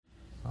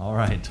All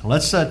right,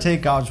 let's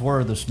take God's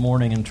Word this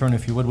morning and turn,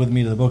 if you would, with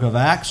me to the book of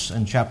Acts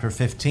and chapter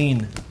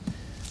 15.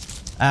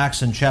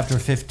 Acts and chapter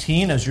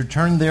 15, as you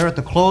turn there at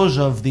the close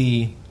of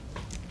the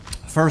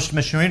first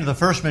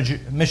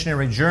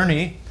missionary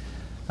journey,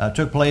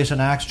 took place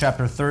in Acts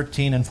chapter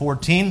 13 and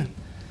 14.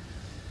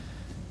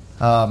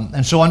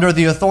 And so under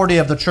the authority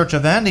of the church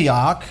of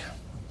Antioch,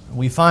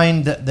 we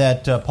find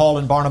that Paul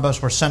and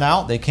Barnabas were sent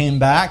out. They came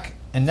back.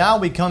 And now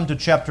we come to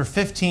chapter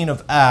 15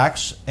 of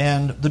Acts,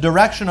 and the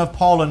direction of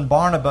Paul and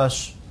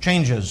Barnabas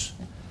changes.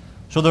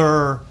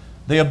 So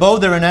they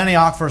abode there in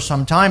Antioch for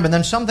some time, and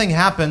then something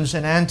happens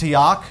in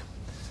Antioch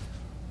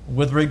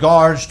with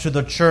regards to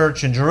the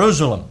church in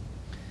Jerusalem.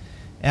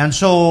 And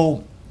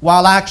so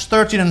while Acts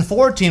 13 and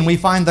 14, we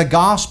find the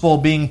gospel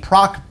being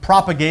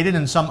propagated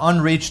in some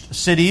unreached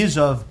cities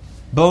of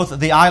both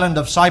the island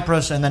of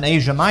Cyprus and then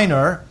Asia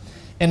Minor,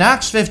 in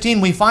Acts 15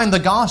 we find the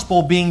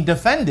gospel being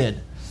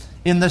defended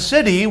in the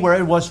city where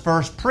it was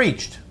first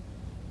preached.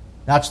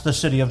 That's the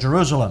city of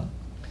Jerusalem.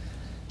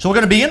 So we're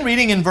going to begin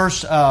reading in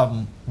verse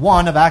 1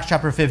 of Acts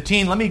chapter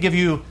 15. Let me give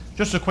you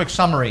just a quick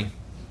summary.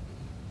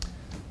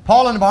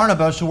 Paul and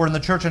Barnabas, who were in the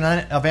church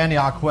of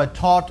Antioch, who had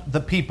taught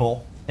the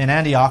people in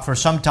Antioch for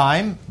some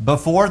time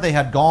before they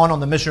had gone on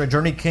the missionary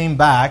journey, came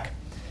back.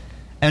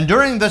 And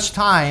during this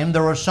time,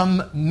 there were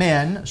certain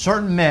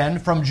men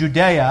from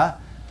Judea,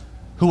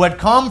 who had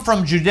come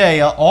from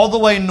Judea all the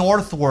way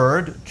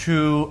northward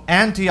to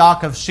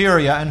Antioch of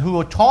Syria, and who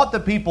had taught the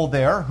people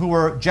there, who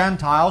were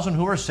Gentiles and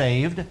who were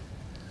saved,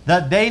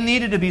 that they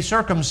needed to be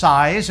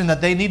circumcised and that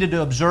they needed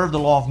to observe the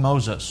law of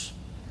Moses.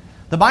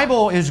 The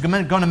Bible is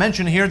going to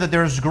mention here that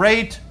there's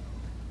great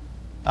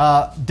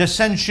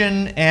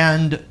dissension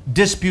and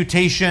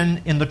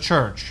disputation in the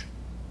church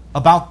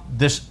about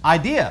this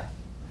idea.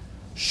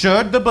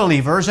 Should the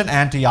believers in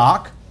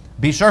Antioch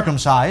be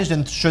circumcised,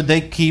 and should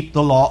they keep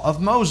the law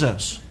of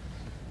Moses?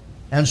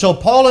 And so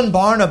Paul and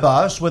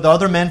Barnabas, with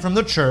other men from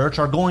the church,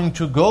 are going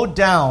to go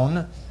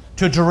down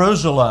to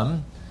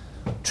Jerusalem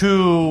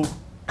to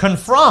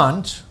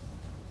confront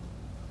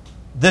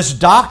this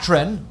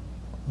doctrine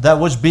that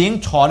was being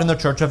taught in the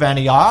church of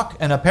Antioch.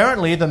 And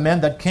apparently the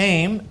men that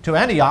came to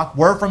Antioch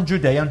were from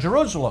Judea and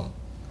Jerusalem.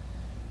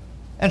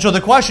 And so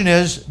the question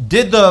is,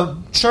 did the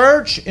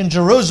church in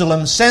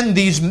Jerusalem send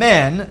these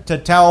men to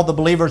tell the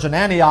believers in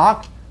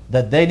Antioch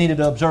that they needed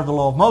to observe the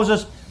law of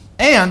Moses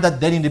and that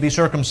they need to be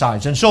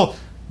circumcised? And so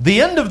the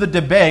end of the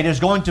debate is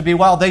going to be,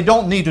 well, they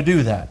don't need to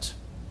do that.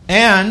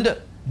 And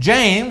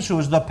James, who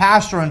is the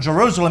pastor in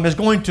Jerusalem, is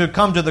going to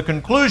come to the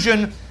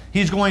conclusion.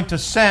 He's going to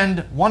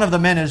send one of the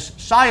men, is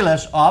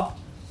Silvanus,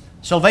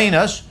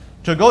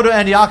 to go to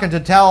Antioch and to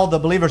tell the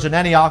believers in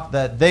Antioch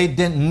that they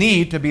didn't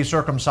need to be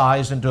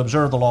circumcised and to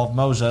observe the law of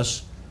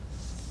Moses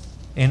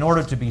in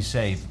order to be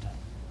saved.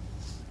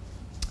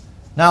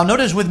 Now,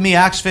 notice with me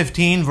Acts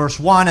 15, verse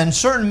 1, "And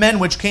certain men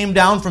which came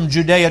down from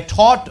Judea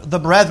taught the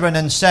brethren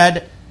and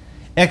said,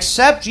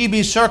 Except ye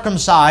be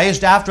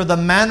circumcised after the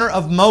manner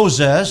of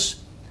Moses,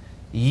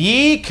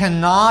 ye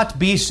cannot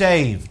be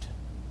saved."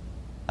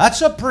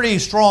 That's a pretty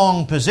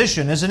strong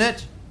position, isn't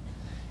it?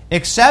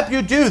 Except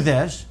you do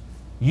this,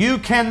 you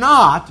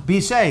cannot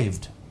be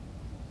saved.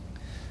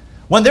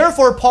 When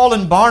therefore Paul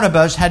and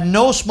Barnabas had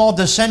no small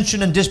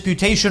dissension and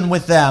disputation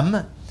with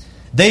them,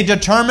 they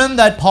determined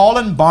that Paul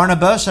and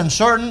Barnabas and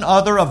certain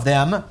other of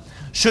them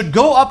should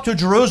go up to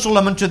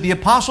Jerusalem unto the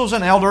apostles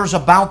and elders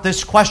about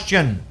this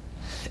question.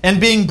 And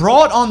being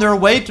brought on their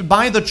way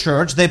by the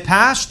church, they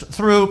passed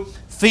through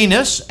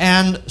Phoenix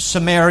and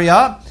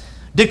Samaria,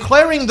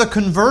 declaring the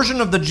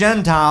conversion of the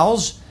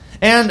Gentiles,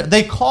 and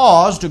they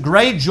caused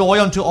great joy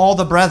unto all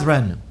the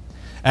brethren.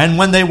 And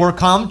when they were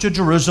come to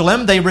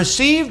Jerusalem, they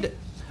received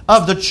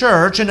of the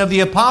church and of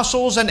the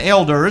apostles and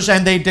elders,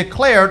 and they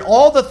declared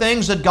all the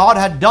things that God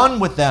had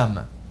done with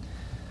them.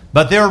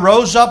 But there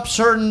rose up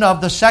certain of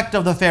the sect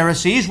of the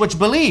Pharisees which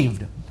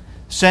believed,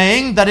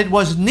 saying that it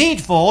was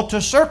needful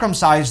to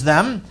circumcise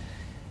them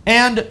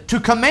and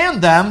to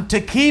command them to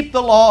keep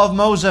the law of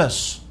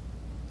Moses.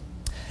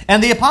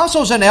 And the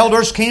apostles and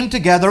elders came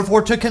together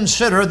for to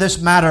consider this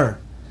matter.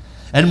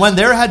 And when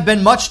there had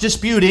been much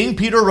disputing,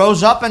 Peter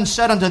rose up and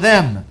said unto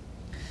them,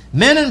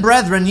 Men and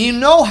brethren, ye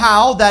know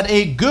how that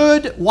a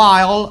good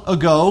while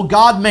ago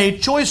God made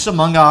choice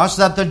among us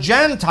that the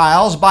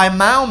Gentiles by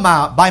my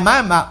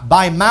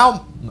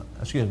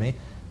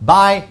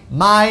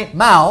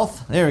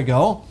mouth,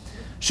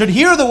 should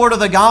hear the word of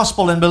the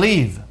gospel and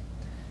believe.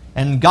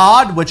 And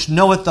God, which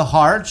knoweth the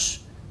hearts,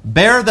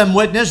 bear them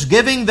witness,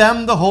 giving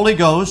them the Holy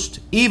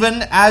Ghost,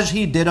 even as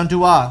He did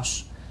unto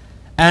us.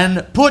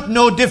 And put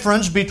no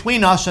difference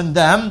between us and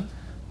them,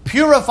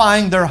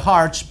 purifying their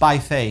hearts by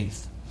faith.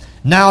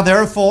 Now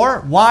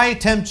therefore, why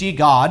tempt ye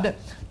God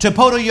to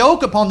put a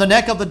yoke upon the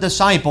neck of the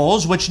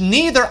disciples, which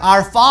neither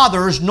our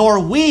fathers nor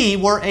we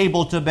were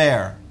able to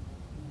bear?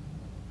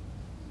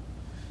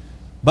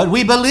 But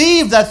we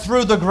believe that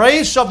through the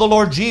grace of the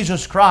Lord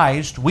Jesus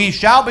Christ, we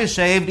shall be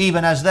saved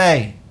even as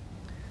they.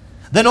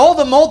 Then all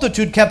the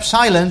multitude kept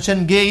silence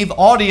and gave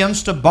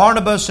audience to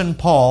Barnabas and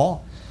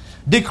Paul,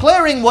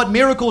 declaring what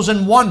miracles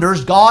and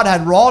wonders God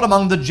had wrought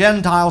among the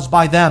Gentiles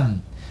by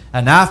them.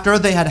 And after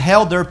they had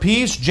held their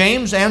peace,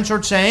 James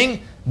answered,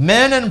 saying,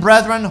 Men and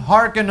brethren,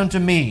 hearken unto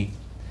me.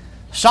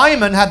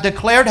 Simon had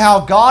declared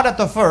how God at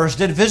the first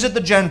did visit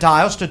the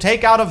Gentiles to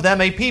take out of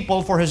them a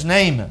people for his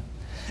name.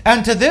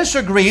 And to this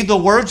agreed the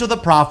words of the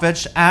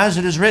prophets, as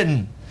it is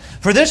written,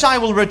 For this I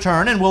will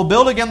return, and will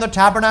build again the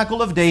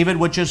tabernacle of David,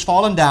 which is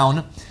fallen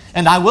down,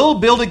 and I will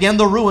build again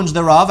the ruins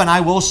thereof, and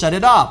I will set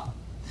it up,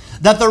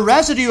 that the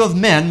residue of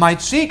men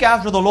might seek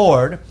after the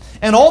Lord,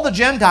 and all the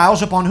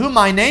Gentiles upon whom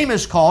my name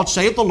is called,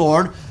 saith the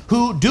Lord,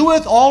 who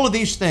doeth all of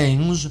these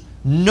things,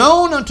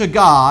 known unto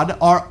God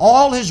are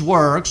all his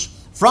works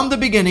from the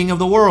beginning of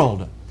the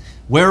world.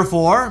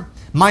 Wherefore,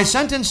 my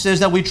sentence is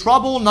that we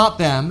trouble not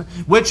them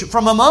which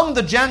from among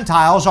the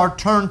Gentiles are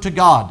turned to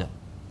God,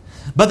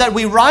 but that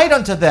we write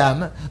unto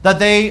them that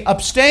they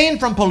abstain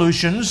from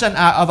pollutions and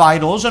of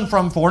idols, and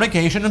from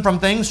fornication, and from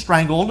things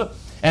strangled,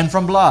 and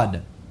from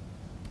blood.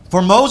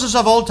 For Moses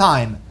of old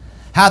time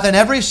hath in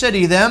every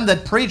city them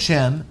that preach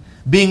him,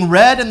 being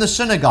read in the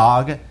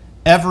synagogue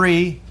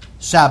every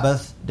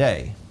Sabbath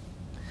day.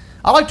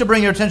 I'd like to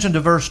bring your attention to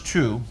verse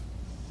 2.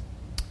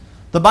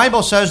 The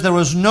Bible says there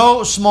was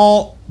no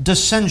small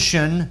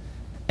dissension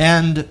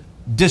and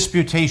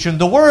disputation.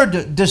 The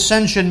word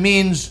dissension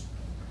means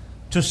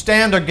to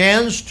stand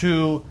against,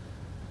 to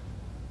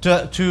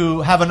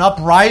have an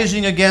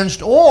uprising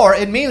against, or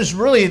it means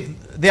really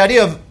the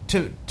idea of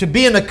to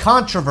be in a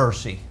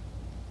controversy.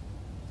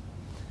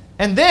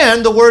 And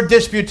then the word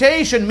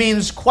disputation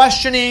means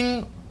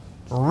questioning,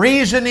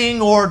 reasoning,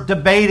 or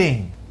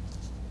debating.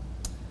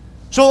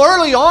 So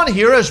early on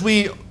here, as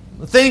we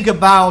think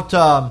about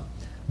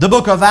the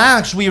book of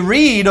Acts, we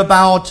read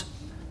about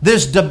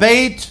this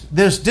debate,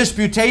 this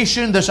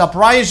disputation, this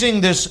uprising,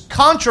 this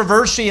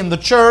controversy in the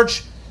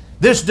church,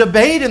 this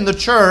debate in the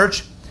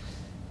church.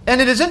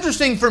 And it is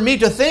interesting for me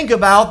to think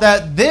about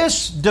that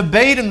this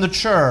debate in the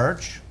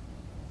church,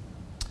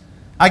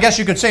 I guess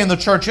you could say in the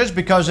churches,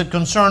 because it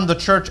concerned the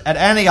church at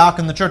Antioch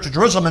and the church at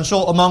Jerusalem, and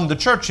so among the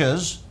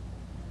churches,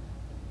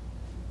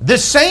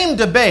 this same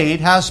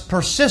debate has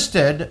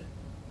persisted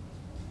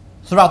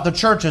throughout the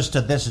churches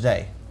to this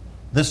day.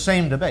 This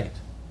same debate.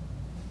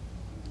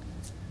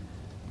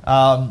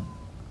 In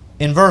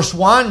verse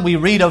 1, we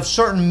read of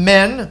certain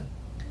men.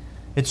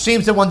 It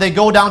seems that when they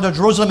go down to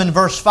Jerusalem in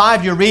verse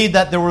 5, you read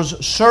that there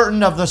was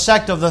certain of the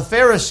sect of the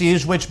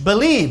Pharisees which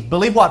believed.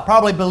 Believed what?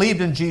 Probably believed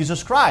in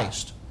Jesus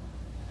Christ.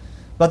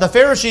 But the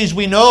Pharisees,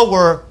 we know,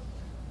 were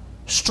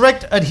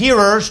strict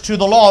adherers to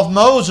the law of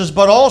Moses,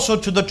 but also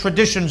to the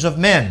traditions of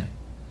men.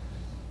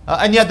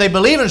 And yet they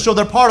believe in it, so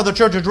they're part of the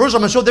church of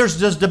Jerusalem. And so there's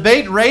this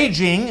debate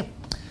raging.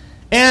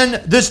 And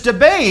this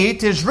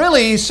debate is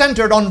really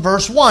centered on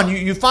verse 1.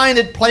 You find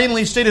it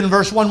plainly stated in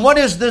verse 1. What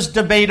is this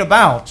debate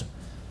about?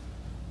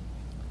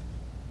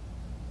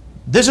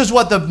 This is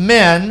what the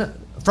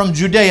men from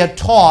Judea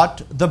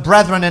taught the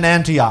brethren in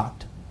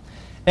Antioch.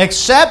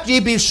 Except ye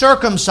be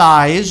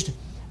circumcised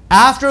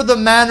after the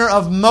manner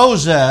of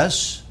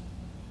Moses,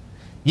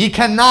 ye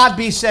cannot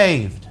be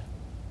saved.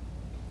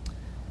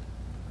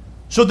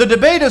 So the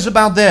debate is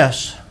about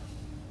this.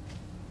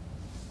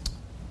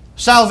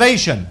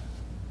 Salvation.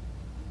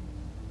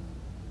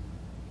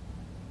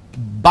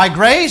 By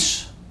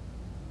grace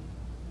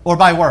or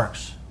by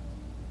works?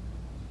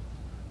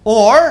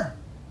 Or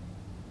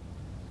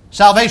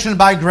salvation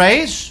by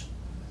grace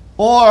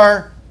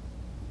or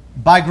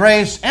by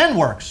grace and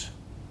works?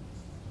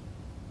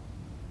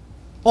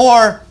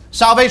 Or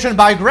salvation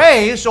by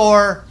grace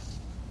or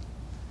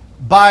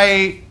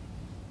by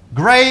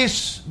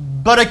grace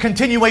but a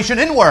continuation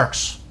in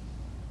works?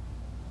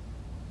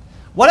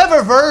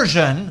 Whatever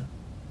version,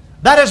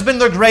 that has been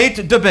the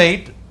great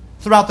debate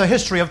throughout the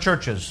history of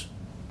churches.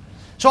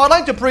 So I'd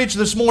like to preach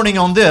this morning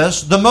on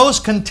this, the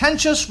most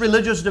contentious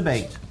religious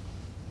debate.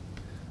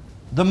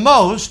 The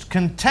most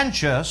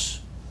contentious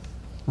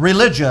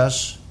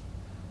religious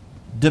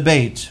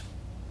debate.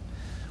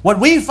 What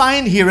we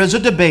find here is a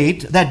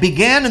debate that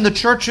began in the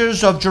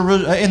churches of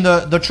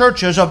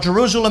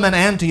Jerusalem and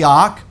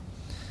Antioch.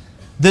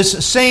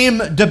 This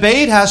same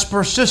debate has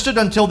persisted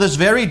until this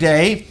very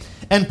day,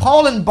 and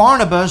Paul and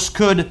Barnabas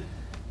could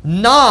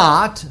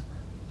not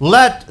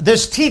let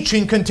this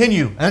teaching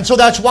continue. And so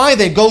that's why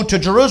they go to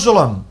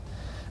Jerusalem.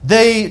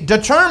 They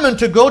determined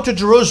to go to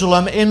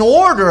Jerusalem in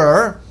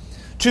order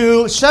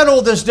to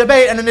settle this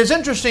debate. And it is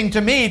interesting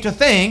to me to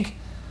think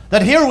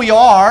that here we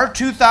are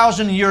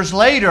 2,000 years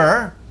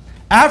later,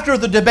 after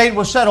the debate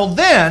was settled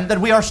then,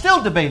 that we are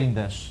still debating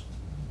this.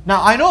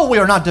 Now, I know we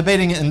are not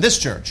debating it in this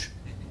church,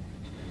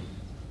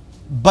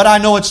 but I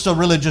know it's the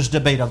religious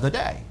debate of the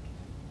day.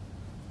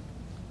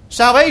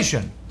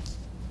 Salvation,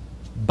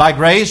 by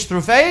grace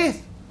through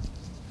faith,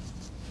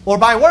 or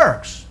by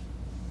works,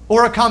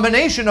 or a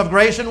combination of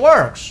grace and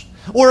works,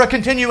 or a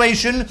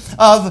continuation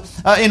of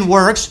in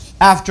works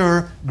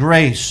after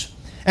grace.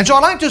 And so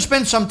I'd like to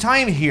spend some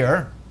time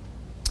here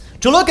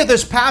to look at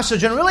this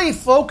passage and really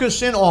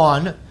focus in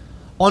on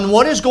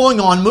what is going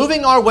on,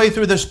 moving our way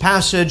through this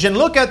passage, and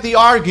look at the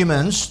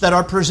arguments that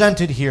are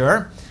presented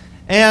here,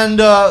 and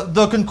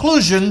the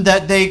conclusion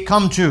that they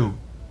come to.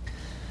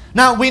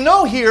 Now, we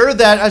know here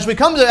that as we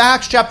come to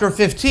Acts chapter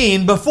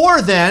 15,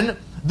 before then,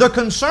 the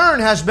concern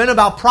has been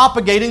about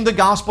propagating the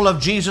gospel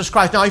of Jesus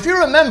Christ. Now, if you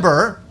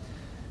remember,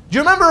 do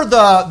you remember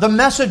the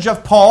message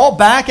of Paul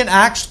back in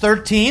Acts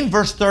 13,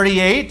 verse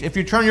 38? If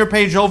you turn your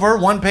page over,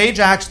 one page,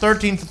 Acts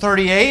 13 to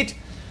 38,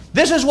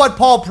 this is what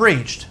Paul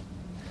preached.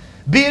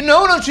 Be it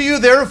known unto you,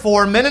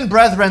 therefore, men and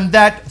brethren,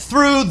 that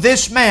through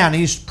this man,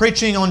 he's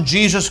preaching on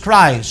Jesus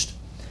Christ,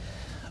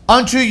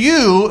 unto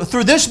you,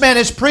 through this man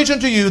is preached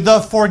unto you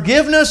the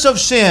forgiveness of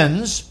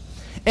sins,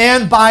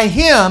 and by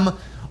him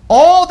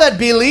all that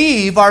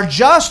believe are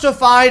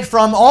justified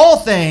from all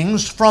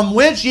things from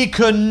which ye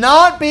could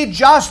not be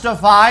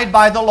justified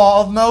by the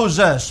law of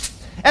Moses.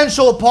 And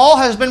so Paul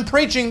has been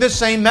preaching this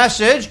same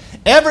message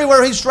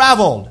everywhere he's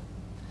traveled.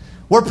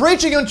 We're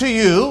preaching unto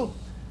you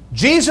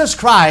Jesus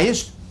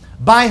Christ,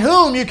 by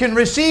whom you can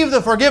receive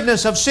the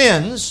forgiveness of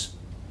sins,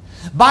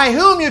 by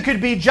whom you could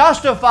be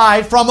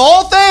justified from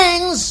all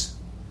things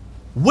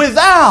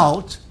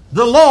without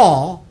the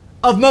law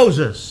of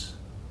Moses.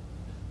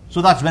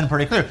 So that's been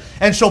pretty clear.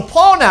 And so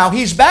Paul now,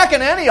 he's back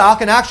in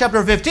Antioch in Acts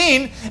chapter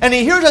 15, and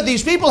he hears that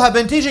these people have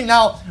been teaching.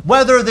 Now,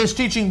 whether this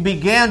teaching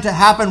began to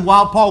happen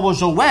while Paul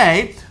was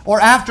away or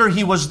after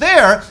he was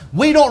there,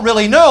 we don't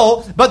really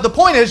know. But the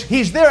point is,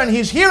 he's there and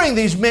he's hearing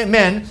these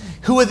men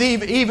who have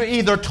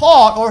either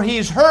taught or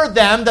he's heard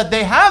them that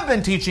they have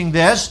been teaching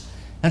this.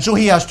 And so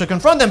he has to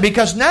confront them,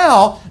 because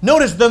now,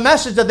 notice the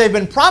message that they've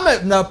been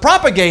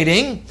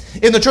propagating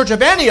in the church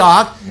of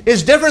Antioch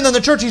is different than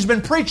the church he's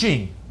been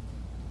preaching.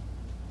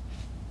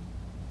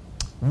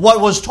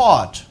 What was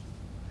taught?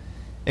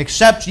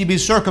 Except ye be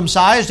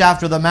circumcised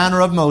after the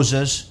manner of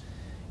Moses,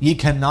 ye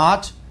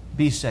cannot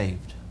be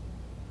saved.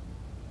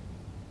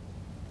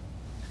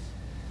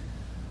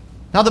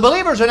 Now the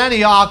believers in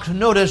Antioch,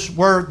 notice,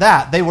 were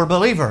that. They were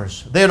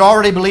believers. They had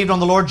already believed on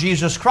the Lord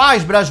Jesus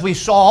Christ, but as we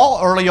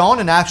saw early on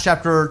in Acts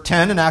chapter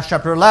 10 and Acts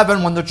chapter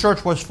 11, when the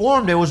church was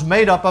formed, it was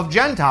made up of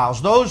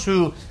Gentiles, those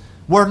who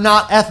were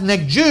not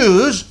ethnic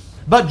Jews,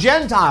 but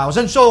Gentiles.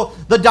 And so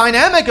the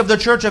dynamic of the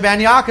church of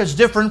Antioch is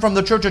different from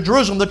the church of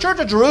Jerusalem. The church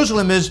of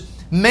Jerusalem is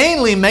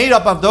mainly made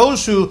up of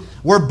those who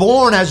were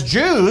born as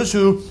Jews,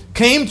 who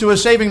came to a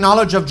saving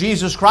knowledge of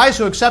Jesus Christ,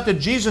 who accepted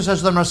Jesus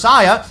as the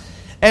Messiah.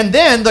 And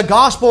then the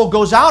gospel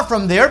goes out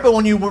from there. But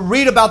when you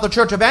read about the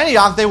church of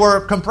Antioch, they were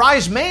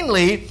comprised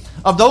mainly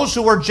of those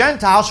who were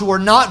Gentiles, who were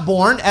not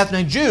born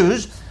ethnic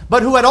Jews,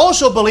 but who had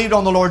also believed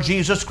on the Lord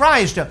Jesus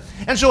Christ.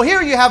 And so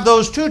here you have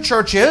those two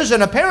churches,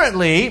 and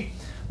apparently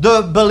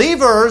the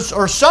believers,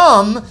 or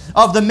some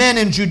of the men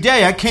in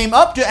Judea, came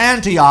up to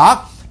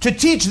Antioch to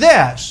teach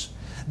this,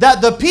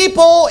 that the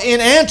people in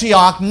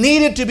Antioch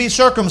needed to be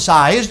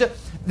circumcised.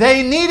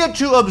 They needed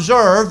to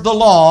observe the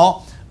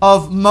law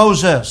of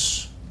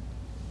Moses.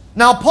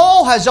 Now,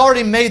 Paul has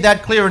already made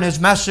that clear in his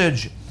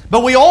message,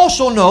 but we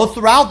also know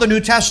throughout the New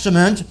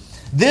Testament,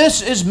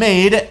 this is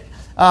made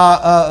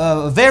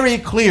very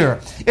clear.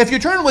 If you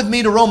turn with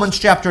me to Romans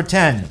chapter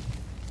 10.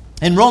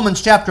 In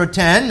Romans chapter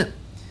 10,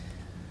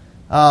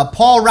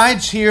 Paul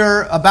writes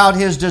here about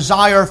his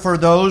desire for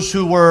those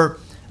who were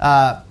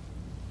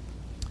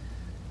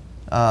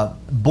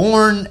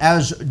born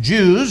as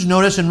Jews.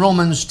 Notice in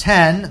Romans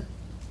 10,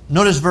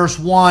 notice verse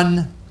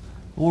 1.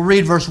 We'll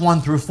read verse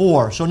 1 through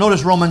 4. So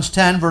notice Romans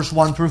 10, verse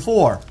 1 through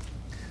 4.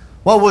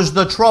 What was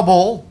the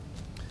trouble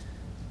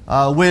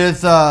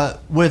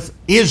with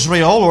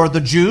Israel, or the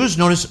Jews?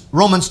 Notice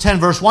Romans 10,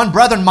 verse 1.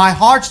 Brethren, my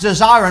heart's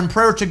desire and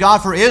prayer to God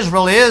for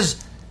Israel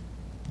is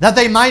that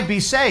they might be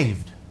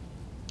saved.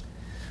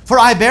 For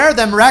I bear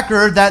them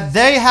record that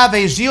they have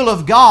a zeal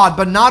of God,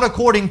 but not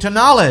according to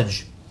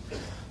knowledge.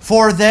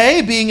 For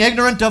they, being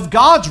ignorant of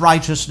God's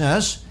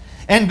righteousness,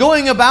 and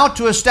going about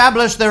to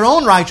establish their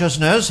own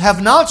righteousness,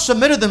 have not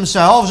submitted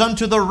themselves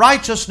unto the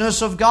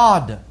righteousness of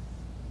God.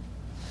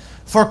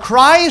 For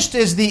Christ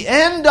is the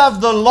end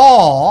of the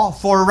law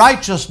for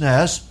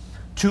righteousness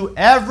to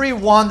every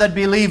one that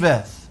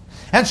believeth.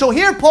 And so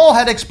here Paul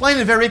had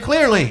explained it very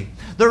clearly.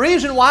 The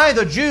reason why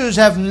the Jews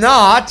are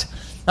not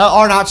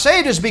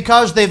saved is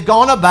because they've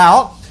gone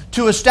about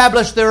to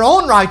establish their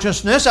own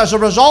righteousness. As a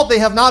result, they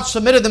have not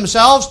submitted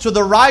themselves to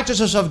the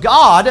righteousness of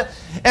God,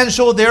 and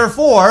so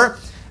therefore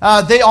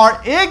they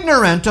are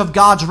ignorant of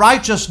God's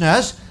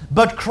righteousness.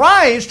 But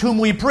Christ, whom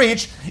we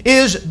preach,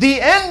 is the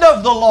end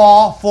of the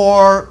law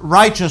for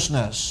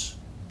righteousness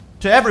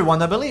to everyone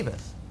that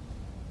believeth.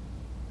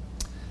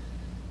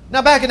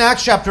 Now back in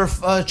Acts chapter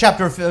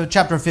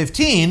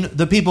 15,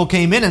 the people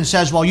came in and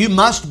says, well, you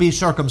must be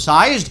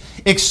circumcised,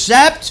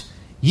 except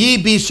ye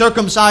be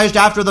circumcised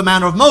after the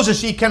manner of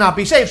Moses, ye cannot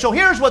be saved. So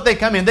here's what they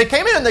come in. They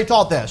came in and they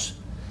taught this.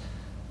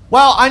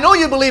 Well, I know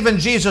you believe in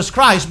Jesus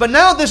Christ, but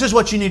now this is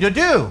what you need to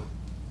do.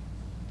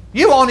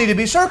 You all need to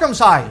be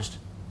circumcised.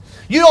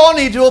 You all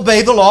need to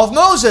obey the law of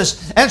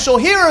Moses. And so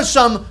here are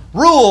some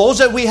rules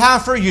that we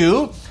have for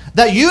you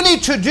that you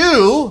need to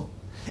do,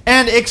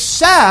 and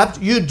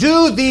except you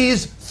do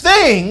these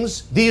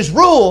things, these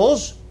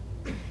rules,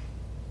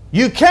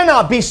 you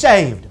cannot be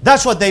saved.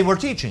 That's what they were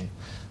teaching.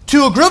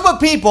 to a group of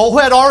people who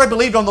had already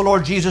believed on the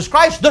Lord Jesus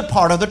Christ. They're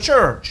part of the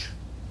church.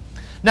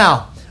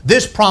 Now,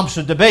 this prompts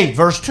a debate.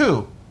 Verse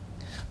 2.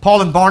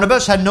 Paul and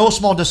Barnabas had no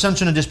small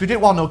dissension and dispute.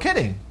 Well, no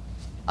kidding.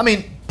 I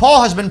mean,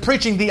 Paul has been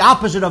preaching the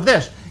opposite of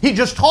this. He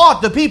just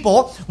taught the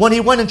people when he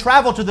went and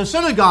traveled to the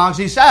synagogues.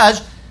 He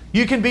says,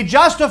 you can be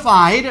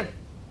justified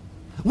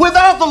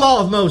without the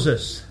law of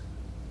Moses.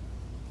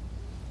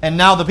 And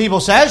now the people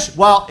says,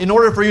 well, in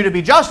order for you to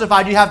be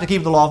justified, you have to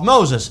keep the law of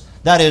Moses.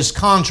 That is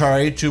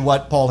contrary to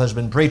what Paul has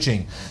been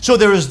preaching. So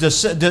there is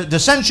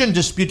dissension,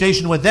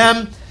 disputation with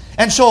them.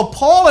 And so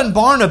Paul and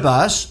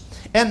Barnabas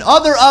and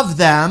other of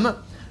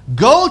them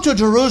go to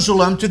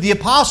Jerusalem to the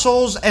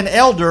apostles and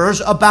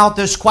elders about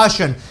this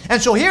question.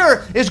 And so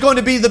here is going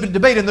to be the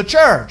debate in the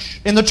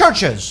church, in the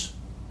churches.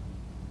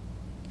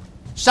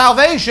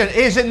 Salvation,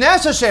 is it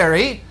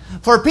necessary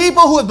for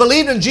people who have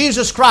believed in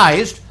Jesus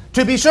Christ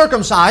to be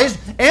circumcised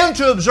and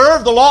to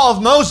observe the law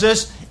of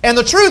Moses? And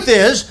the truth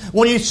is,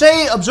 when you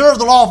say observe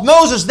the law of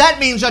Moses, that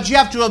means that you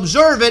have to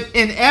observe it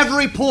in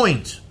every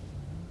point.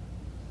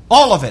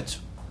 All of it.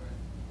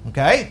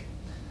 Okay?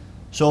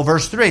 So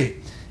verse 3.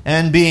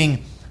 And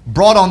being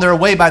brought on their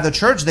way by the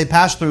church, they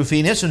passed through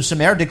Phoenix and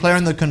Samaria,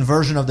 declaring the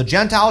conversion of the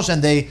Gentiles,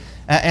 and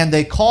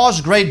they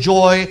caused great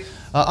joy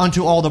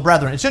unto all the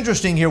brethren. It's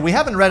interesting here, we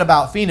haven't read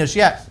about Phoenix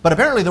yet, but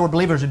apparently there were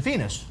believers in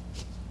Phoenix.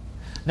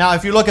 Now,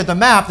 if you look at the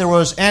map, there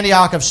was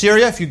Antioch of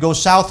Syria. If you go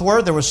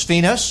southward, there was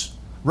Phoenix,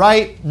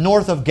 right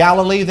north of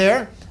Galilee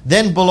there.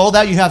 Then below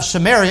that you have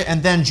Samaria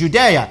and then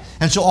Judea.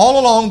 And so all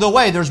along the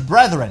way there's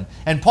brethren.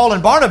 And Paul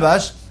and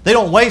Barnabas, they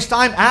don't waste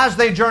time as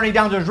they journey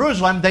down to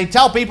Jerusalem. They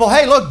tell people,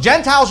 hey, look,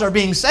 Gentiles are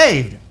being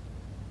saved.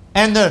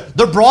 And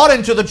they're brought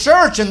into the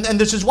church, and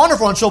this is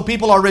wonderful. And so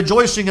people are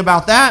rejoicing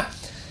about that.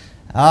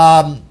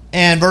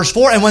 And verse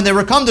 4, and when they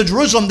were come to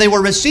Jerusalem, they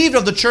were received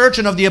of the church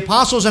and of the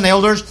apostles and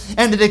elders,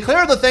 and to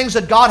declare the things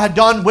that God had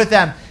done with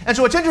them. And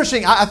so it's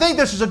interesting. I think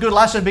this is a good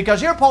lesson,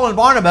 because here Paul and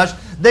Barnabas,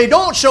 they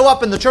don't show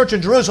up in the church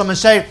in Jerusalem and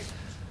say,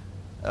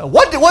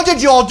 what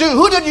did you all do?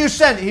 Who did you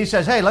send? He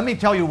says, hey, let me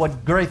tell you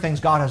what great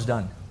things God has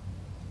done.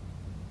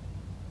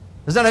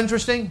 Is that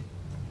interesting?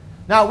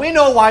 Now, we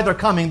know why they're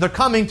coming. They're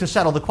coming to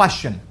settle the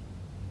question.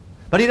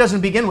 But he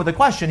doesn't begin with a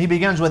question. He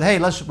begins with, hey,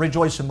 let's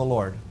rejoice in the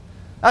Lord.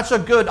 That's a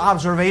good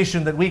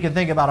observation that we can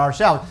think about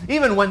ourselves.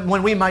 Even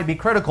when we might be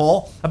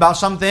critical about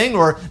something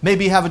or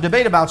maybe have a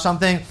debate about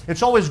something,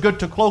 it's always good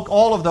to cloak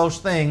all of those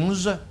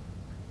things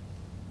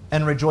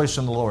and rejoice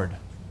in the Lord.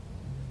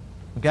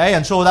 Okay,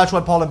 and so that's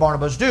what Paul and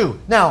Barnabas do.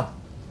 Now,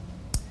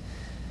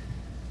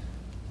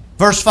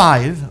 verse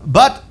 5,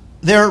 but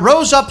there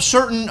rose up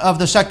certain of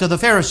the sect of the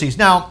Pharisees.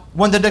 Now,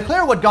 when they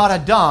declare what God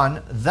had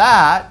done,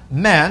 that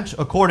meant,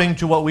 according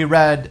to what we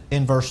read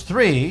in verse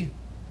 3,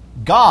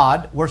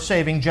 God were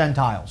saving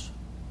Gentiles.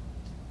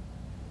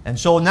 And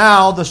so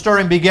now the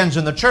stirring begins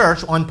in the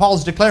church when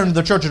Paul's declaring to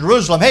the church of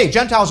Jerusalem, hey,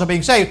 Gentiles are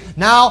being saved.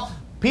 Now,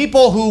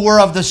 people who were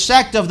of the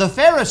sect of the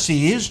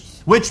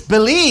Pharisees, which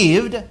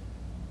believed,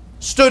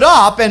 stood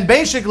up and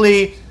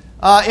basically,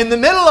 in the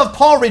middle of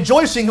Paul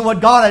rejoicing in what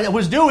God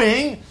was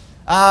doing,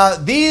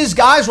 these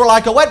guys were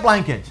like a wet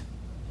blanket.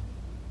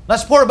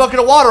 Let's pour a bucket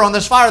of water on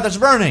this fire that's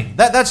burning.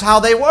 That's how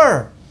they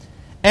were.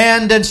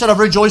 And instead of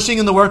rejoicing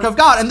in the work of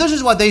God. And this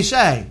is what they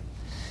say.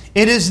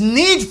 It is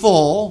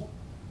needful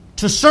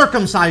to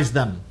circumcise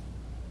them.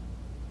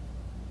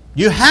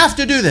 You have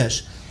to do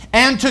this.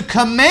 And to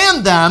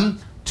command them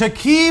to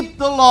keep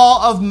the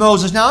law of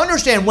Moses. Now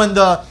understand, when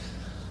the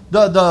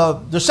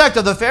sect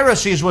of the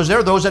Pharisees was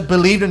there, those that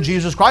believed in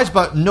Jesus Christ,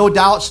 but no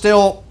doubt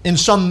still in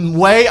some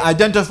way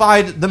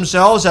identified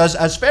themselves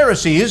as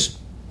Pharisees,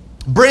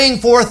 bring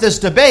forth this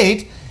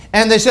debate.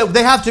 And they said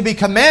they have to be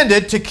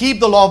commanded to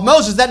keep the law of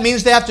Moses. That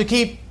means they have to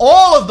keep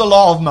all of the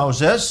law of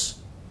Moses,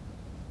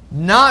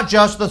 not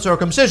just the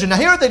circumcision. Now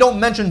here they don't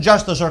mention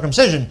just the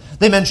circumcision.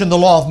 They mention the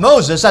law of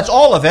Moses. That's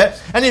all of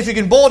it. And if you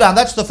can boil down,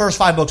 that's the first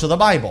 5 books of the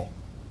Bible.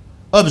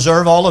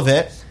 Observe all of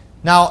it.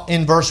 Now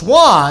in verse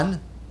 1,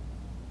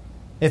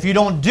 if you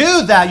don't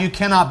do that, you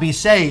cannot be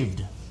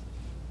saved.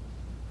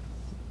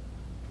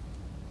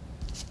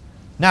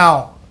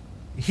 Now,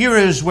 here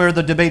is where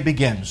the debate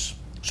begins.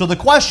 So the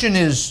question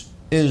is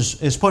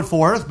put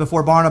forth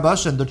before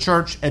Barnabas and the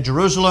church at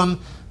Jerusalem,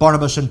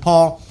 Barnabas and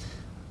Paul,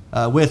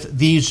 with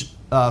these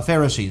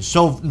Pharisees.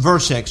 So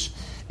verse 6,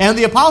 and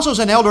the apostles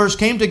and elders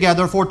came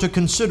together for to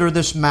consider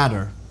this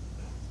matter.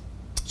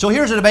 So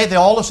here's a debate. They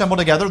all assemble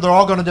together. They're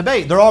all going to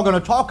debate. They're all going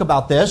to talk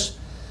about this.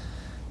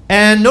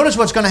 And notice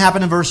what's going to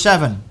happen in verse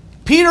 7.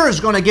 Peter is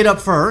going to get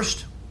up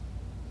first.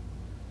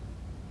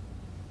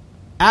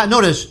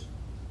 Notice,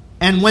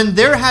 and when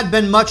there had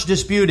been much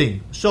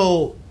disputing.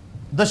 So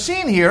the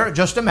scene here,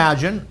 just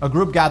imagine a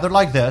group gathered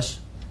like this,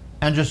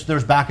 and just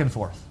there's back and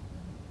forth.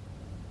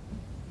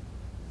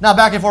 Now,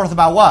 back and forth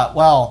about what?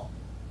 Well,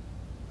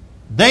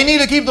 they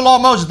need to keep the law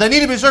of Moses. They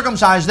need to be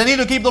circumcised. They need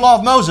to keep the law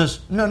of Moses.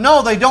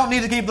 No, they don't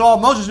need to keep the law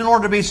of Moses in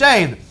order to be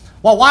saved.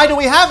 Well, why do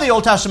we have the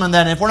Old Testament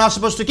then if we're not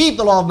supposed to keep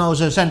the law of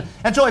Moses? And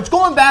so it's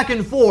going back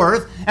and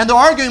forth, and they're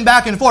arguing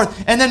back and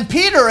forth. And then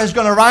Peter is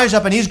going to rise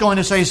up and he's going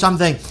to say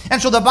something.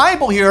 And so the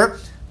Bible here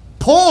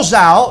pulls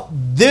out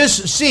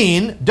this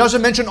scene,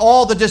 doesn't mention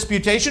all the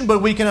disputation,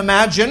 but we can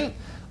imagine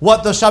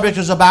what the subject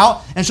is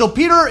about. And so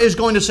Peter is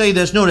going to say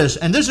this, notice,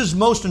 and this is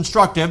most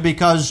instructive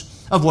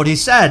because of what he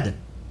said.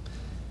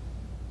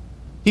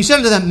 He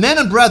said to them, "Men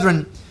and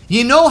brethren,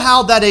 ye know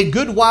how that a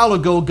good while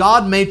ago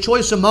God made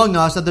choice among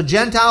us that the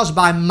Gentiles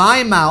by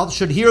my mouth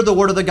should hear the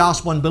word of the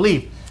gospel and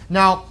believe."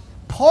 Now,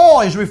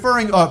 Peter is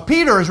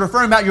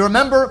referring back, you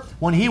remember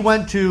when he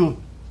went to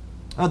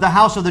the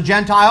house of the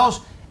Gentiles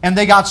and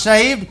they got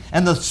saved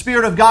and the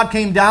Spirit of God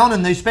came down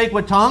and they spake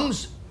with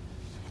tongues?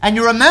 And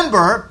you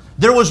remember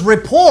there was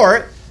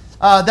report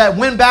that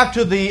went back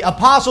to the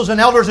apostles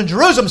and elders in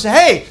Jerusalem and said,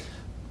 hey,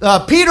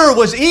 Peter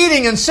was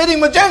eating and sitting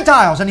with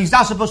Gentiles, and he's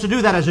not supposed to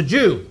do that as a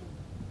Jew.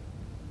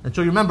 And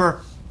so you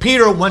remember,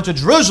 Peter went to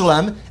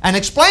Jerusalem and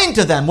explained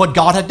to them what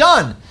God had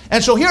done.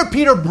 And so here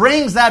Peter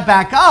brings that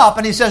back up,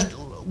 and he says,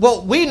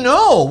 well, we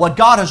know what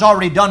God has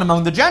already done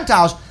among the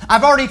Gentiles.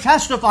 I've already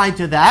testified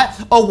to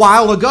that a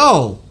while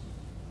ago.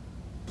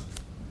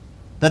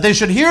 That they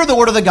should hear the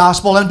word of the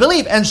gospel and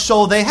believe. And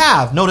so they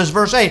have. Notice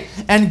verse 8.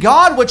 And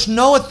God, which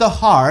knoweth the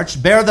hearts,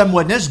 bear them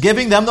witness,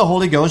 giving them the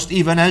Holy Ghost,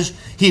 even as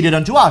he did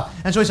unto us.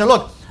 And so he said,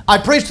 look, I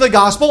preached the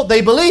gospel, they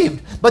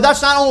believed. But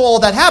that's not all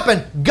that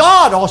happened.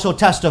 God also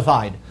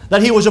testified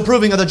that he was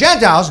approving of the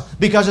Gentiles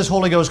because his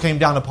Holy Ghost came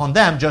down upon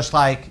them, just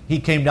like he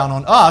came down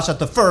on us at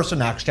the first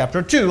in Acts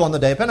chapter 2 on the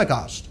day of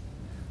Pentecost.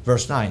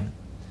 Verse 9.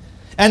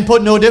 And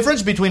put no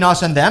difference between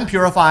us and them,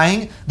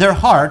 purifying their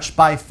hearts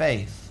by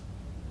faith.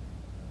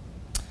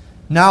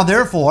 Now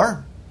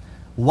therefore,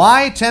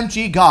 why tempt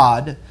ye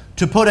God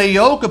to put a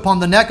yoke upon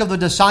the neck of the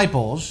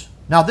disciples?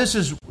 Now this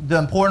is the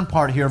important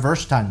part here,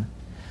 verse 10.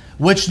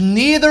 Which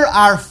neither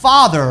our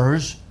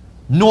fathers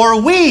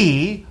nor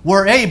we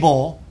were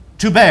able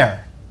to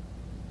bear.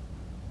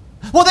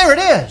 Well, there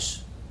it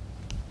is.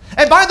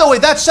 And by the way,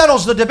 that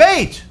settles the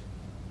debate.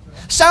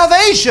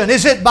 Salvation,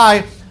 is it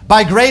by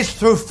grace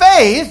through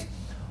faith,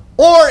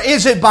 or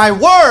is it by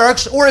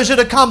works, or is it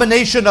a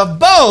combination of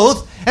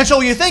both? And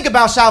so you think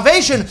about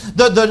salvation,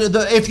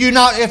 if you're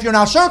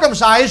not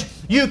circumcised,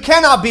 you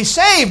cannot be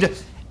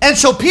saved. And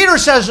so Peter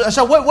says,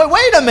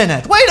 wait a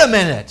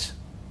minute.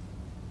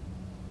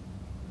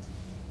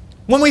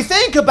 When we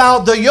think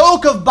about the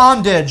yoke of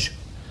bondage,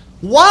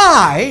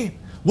 why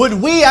would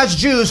we as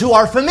Jews who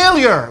are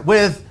familiar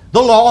with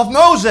the law of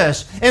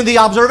Moses and the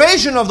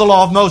observation of the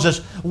law of Moses,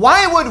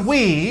 why would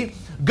we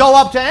go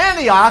up to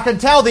Antioch and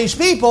tell these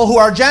people who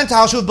are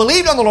Gentiles who've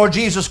believed on the Lord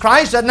Jesus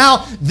Christ that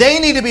now they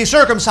need to be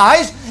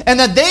circumcised and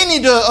that they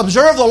need to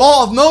observe the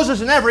law of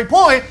Moses in every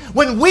point,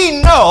 when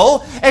we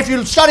know, if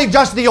you study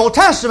just the Old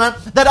Testament,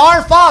 that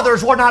our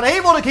fathers were not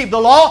able to keep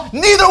the law,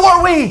 neither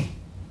were we.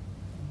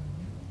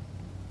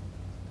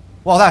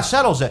 Well, that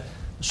settles it.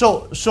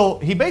 So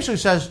he basically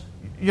says,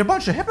 you're a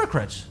bunch of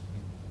hypocrites.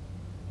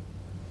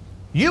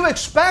 You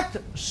expect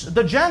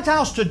the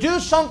Gentiles to do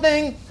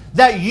something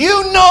that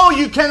you know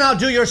you cannot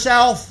do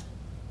yourself.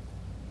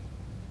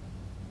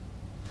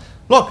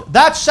 Look,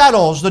 that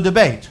settles the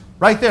debate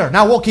right there.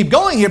 Now we'll keep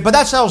going here, but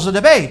that settles the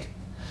debate.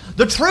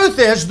 The truth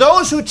is,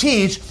 those who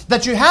teach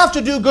that you have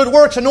to do good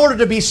works in order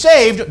to be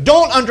saved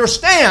don't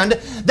understand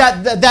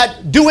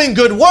that doing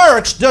good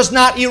works does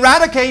not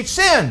eradicate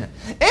sin.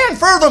 And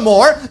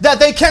furthermore, that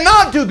they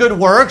cannot do good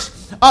works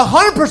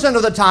 100%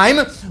 of the time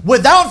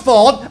without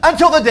fault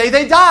until the day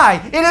they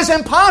die. It is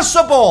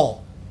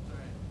impossible.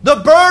 The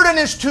burden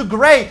is too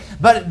great,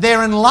 but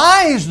therein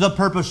lies the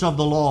purpose of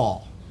the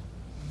law,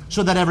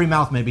 so that every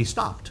mouth may be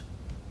stopped,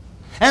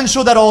 and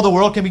so that all the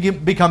world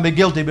can become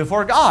guilty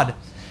before God.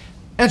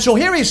 And so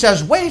here he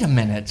says, wait a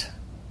minute.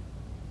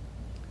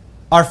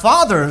 Our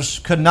fathers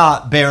could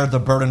not bear the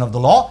burden of the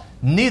law,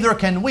 neither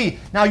can we.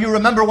 Now you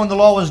remember when the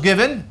law was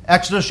given,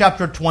 Exodus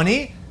chapter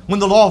 20, when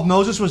the law of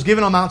Moses was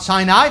given on Mount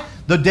Sinai,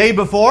 the day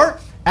before,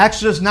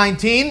 Exodus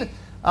 19,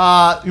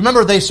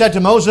 remember they said to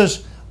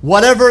Moses,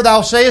 whatever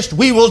thou sayest,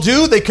 we will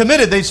do. They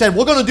committed. They said,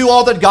 we're going to do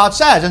all that God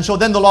says. And so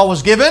then the law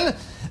was given.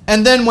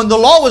 And then when the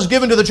law was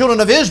given to the children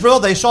of Israel,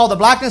 they saw the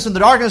blackness and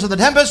the darkness and the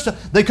tempest.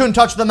 They couldn't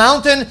touch the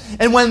mountain.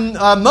 And when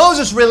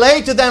Moses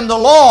relayed to them the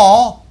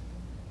law,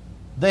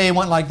 they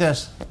went like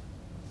this.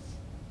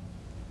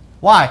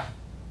 Why?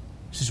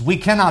 He says, we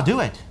cannot do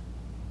it.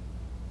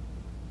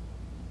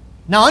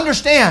 Now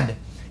understand,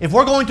 if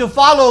we're going to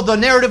follow the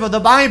narrative of the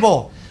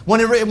Bible,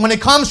 when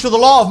it comes to the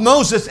law of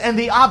Moses and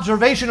the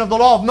observation of the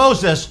law of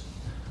Moses,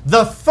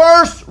 the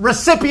first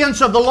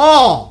recipients of the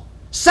law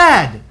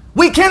said,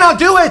 we cannot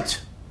do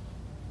it.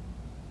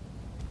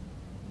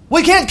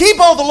 We can't keep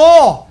all the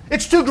law.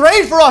 It's too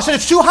great for us and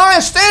it's too high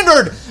a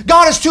standard.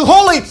 God is too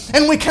holy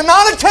and we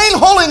cannot attain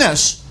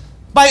holiness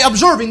by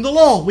observing the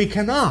law. We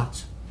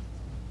cannot.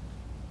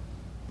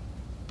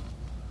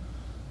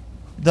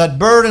 That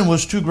burden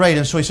was too great,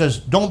 and so he says,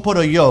 don't put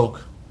a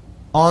yoke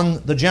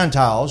on the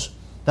Gentiles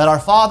that our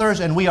fathers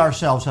and we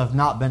ourselves have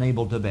not been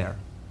able to bear.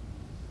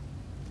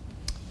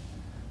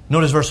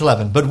 Notice verse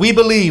 11. But we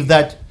believe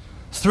that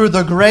through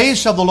the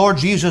grace of the Lord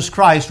Jesus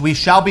Christ we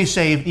shall be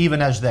saved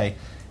even as they.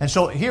 And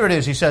so here it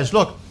is. He says,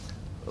 look,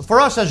 for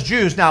us as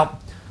Jews, now,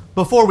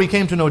 before we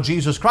came to know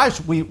Jesus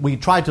Christ, we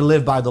tried to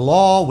live by the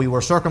law. We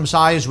were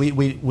circumcised. We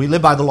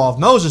lived by the law of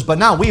Moses. But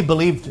now we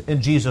believed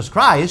in Jesus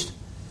Christ.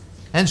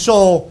 And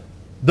so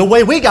the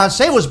way we got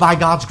saved was by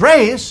God's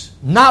grace,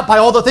 not by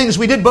all the things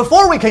we did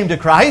before we came to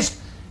Christ.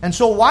 And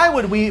so why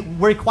would we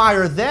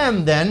require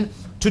them then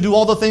to do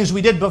all the things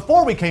we did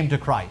before we came to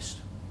Christ?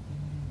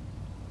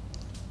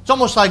 It's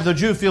almost like the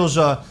Jew feels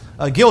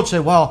guilt, say,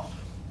 well,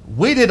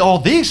 we did all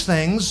these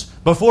things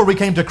before we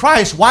came to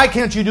Christ. Why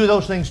can't you do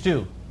those things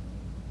too?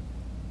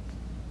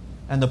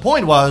 And the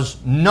point was,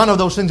 none of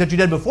those things that you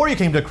did before you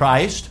came to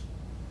Christ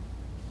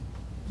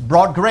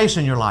brought grace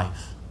in your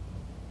life.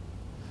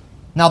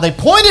 Now, they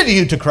pointed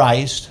you to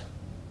Christ,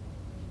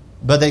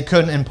 but they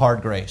couldn't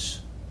impart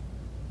grace.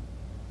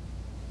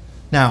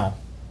 Now,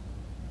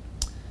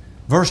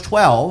 verse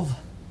 12,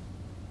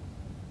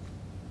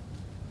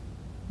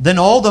 then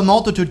all the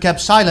multitude kept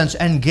silence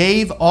and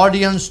gave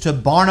audience to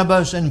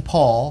Barnabas and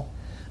Paul,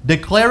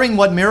 declaring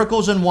what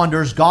miracles and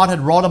wonders God had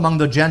wrought among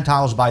the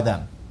Gentiles by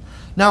them.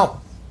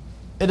 Now,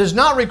 it is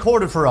not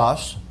recorded for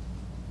us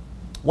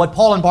what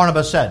Paul and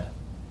Barnabas said.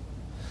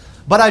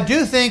 But I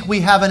do think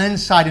we have an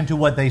insight into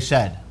what they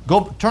said.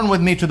 Turn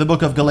with me to the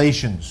book of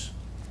Galatians.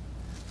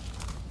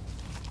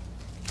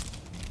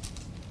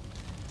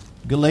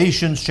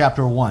 Galatians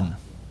chapter 1.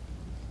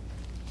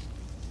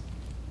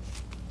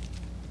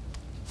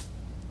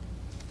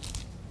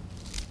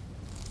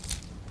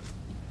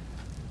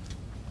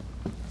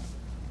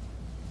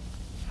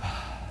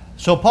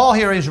 So Paul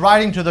here is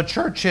writing to the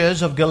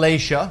churches of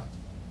Galatia.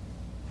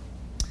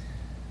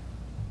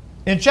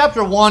 In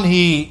chapter 1,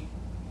 he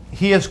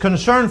is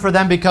concerned for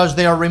them because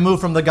they are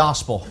removed from the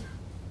gospel.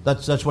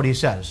 That's what he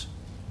says.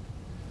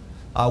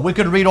 We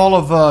could read all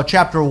of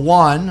chapter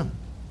 1.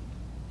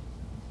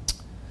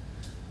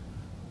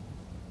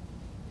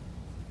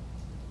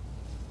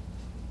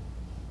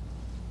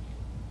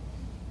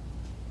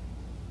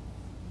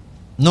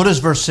 Notice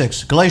verse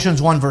 6.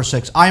 Galatians 1 verse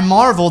 6. I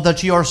marvel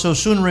that ye are so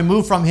soon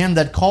removed from him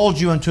that called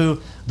you unto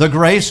the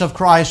grace of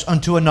Christ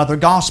unto another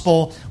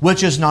gospel,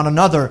 which is not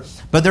another.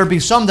 But there be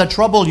some that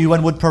trouble you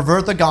and would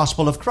pervert the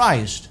gospel of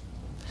Christ.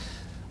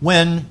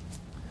 When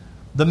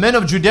the men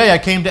of Judea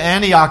came to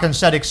Antioch and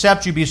said,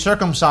 except you be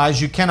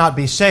circumcised, you cannot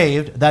be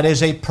saved, that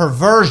is a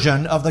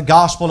perversion of the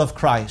gospel of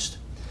Christ.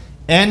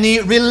 Any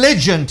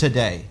religion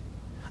today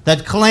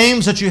that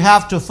claims that you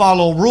have to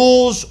follow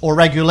rules or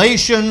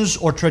regulations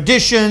or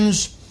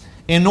traditions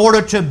in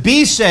order to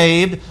be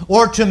saved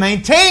or to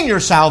maintain your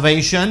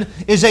salvation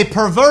is a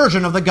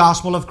perversion of the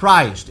gospel of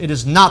Christ. It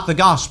is not the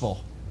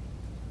gospel.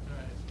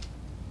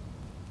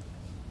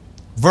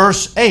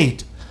 Verse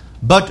 8,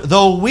 but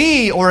though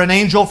we or an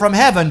angel from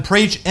heaven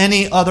preach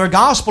any other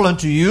gospel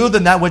unto you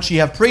than that which ye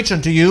have preached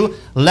unto you,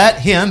 let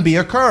him be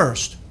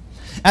accursed.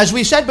 As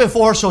we said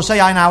before, so say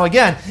I now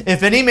again,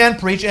 if any man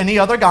preach any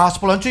other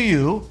gospel unto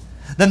you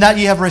than that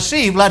ye have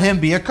received, let him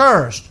be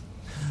accursed.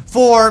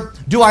 For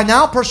do I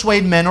now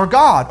persuade men or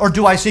God? Or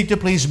do I seek to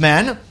please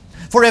men?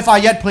 For if I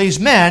yet please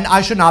men,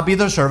 I should not be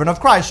the servant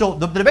of Christ. So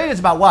the debate is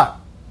about what?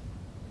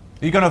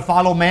 Are you going to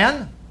follow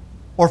man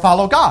or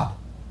follow God?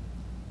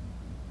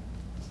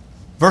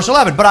 Verse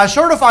 11, but I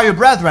certify you,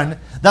 brethren,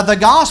 that the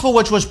gospel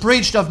which was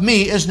preached of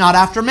me is not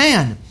after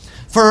man.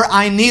 For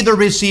I neither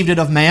received it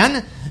of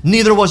man,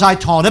 neither was I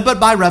taught it, but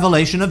by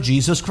revelation of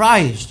Jesus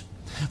Christ.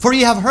 For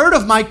ye have heard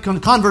of my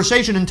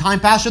conversation in time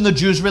past in the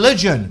Jews'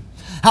 religion,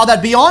 how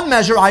that beyond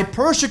measure I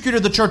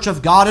persecuted the church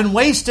of God and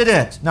wasted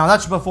it. Now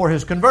that's before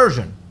his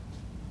conversion.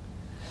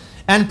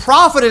 And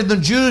profited the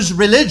Jews'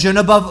 religion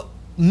above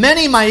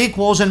many my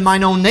equals in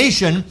mine own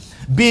nation,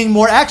 being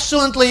more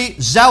excellently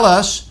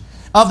zealous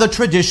of the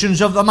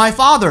traditions of my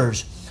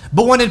fathers.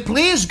 But when it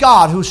pleased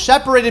God, who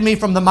separated me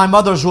from my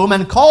mother's womb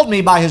and called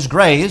me by his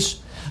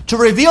grace, to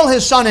reveal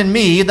his Son in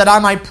me, that I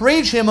might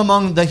preach him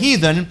among the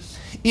heathen,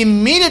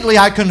 immediately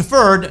I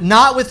conferred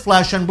not with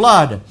flesh and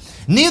blood.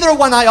 Neither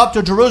went I up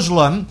to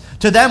Jerusalem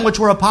to them which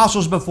were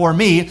apostles before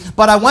me,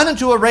 but I went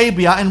into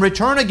Arabia and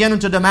returned again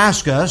into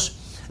Damascus.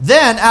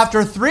 Then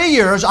after 3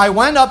 years I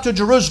went up to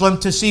Jerusalem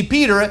to see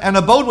Peter and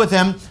abode with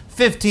him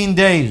 15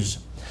 days.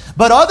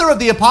 But other of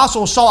the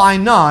apostles saw I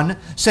none,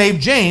 save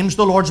James,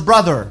 the Lord's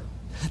brother.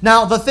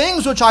 Now the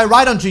things which I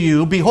write unto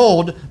you,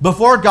 behold,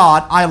 before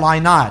God I lie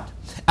not.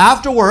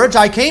 Afterwards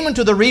I came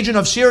into the region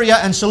of Syria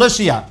and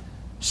Cilicia.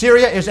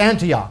 Syria is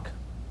Antioch.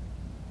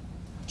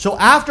 So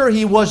after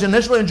he was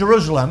initially in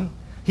Jerusalem,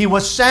 he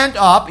was sent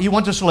up, he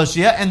went to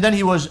Cilicia, and then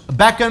he was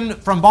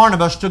beckoned from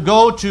Barnabas to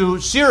go to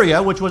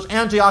Syria, which was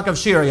Antioch of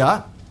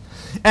Syria,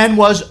 and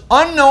was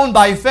unknown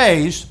by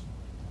face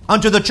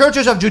unto the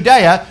churches of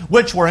Judea,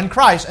 which were in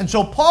Christ. And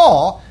so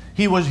Paul,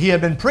 he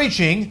had been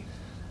preaching,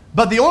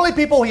 but the only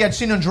people he had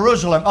seen in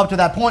Jerusalem up to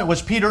that point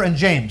was Peter and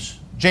James.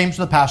 James,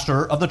 the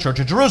pastor of the church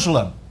of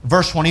Jerusalem.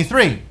 Verse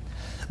 23.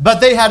 But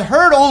they had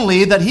heard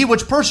only that he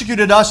which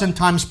persecuted us in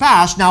times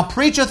past now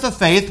preacheth the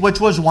faith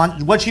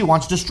which he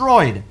once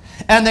destroyed.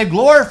 And they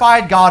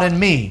glorified God in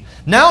me.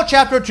 Now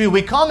chapter 2,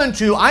 we come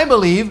into, I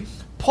believe,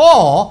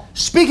 Paul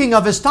speaking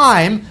of his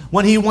time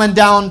when he went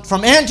down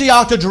from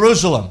Antioch to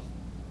Jerusalem.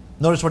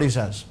 Notice what he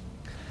says.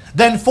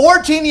 Then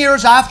 14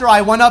 years after,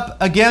 I went up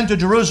again to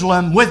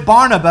Jerusalem with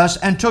Barnabas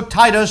and took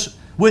Titus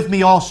with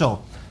me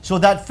also. So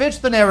that fits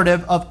the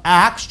narrative of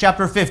Acts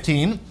chapter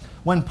 15,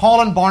 when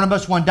Paul and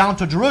Barnabas went down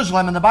to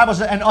Jerusalem, and the Bible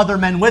says, and other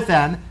men with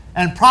them,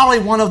 and probably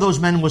one of those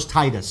men was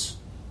Titus.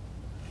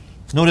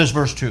 Notice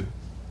verse 2.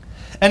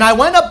 And I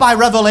went up by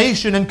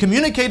revelation and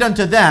communicated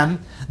unto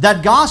them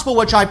that gospel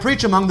which I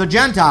preach among the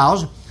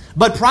Gentiles,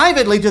 but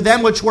privately to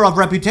them which were of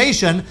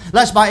reputation,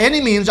 lest by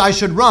any means I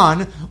should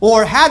run,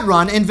 or had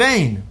run in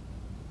vain.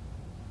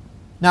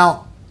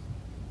 Now,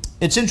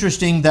 it's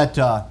interesting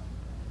that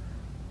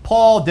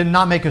Paul did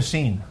not make a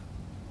scene.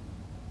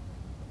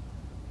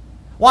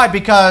 Why?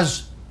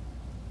 Because,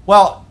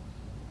 well,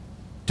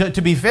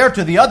 to be fair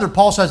to the other,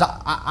 Paul says,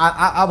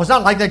 I was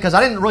not like that because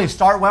I didn't really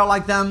start well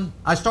like them.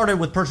 I started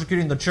with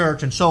persecuting the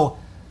church, and so,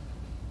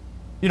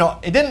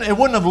 it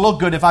wouldn't have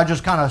looked good if I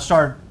just kind of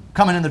started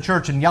coming in the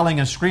church and yelling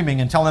and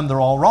screaming and telling them they're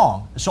all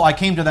wrong. So I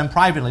came to them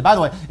privately. By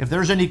the way, if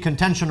there's any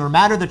contention or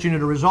matter that you need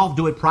to resolve,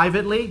 do it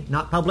privately,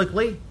 not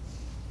publicly.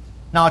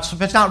 Now,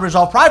 if it's not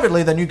resolved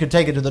privately, then you could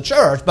take it to the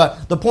church.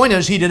 But the point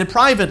is, he did it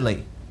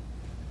privately.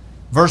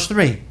 Verse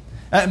 3.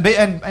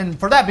 And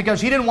for that,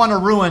 because he didn't want to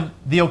ruin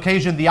the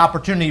occasion, the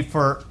opportunity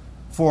for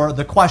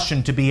the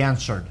question to be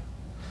answered.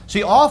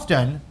 See,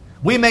 often,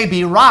 we may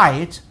be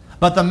right,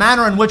 but the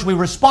manner in which we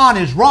respond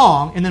is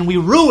wrong, and then we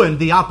ruin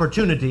the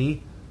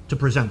opportunity to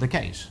present the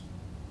case.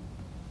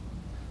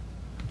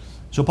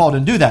 So Paul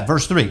didn't do that.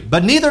 Verse 3.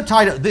 But neither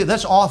Titus,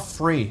 that's all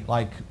free,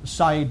 like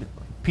side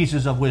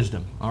pieces of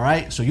wisdom. All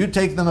right? So you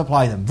take them,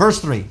 apply them. Verse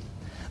 3.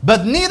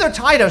 But neither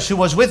Titus, who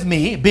was with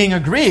me, being a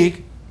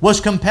Greek, was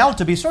compelled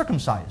to be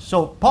circumcised.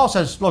 So Paul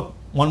says, look,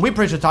 when we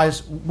preached to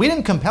Titus, we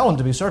didn't compel him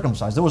to be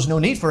circumcised. There was no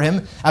need for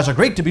him as a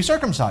Greek to be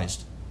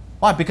circumcised.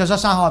 Why? Because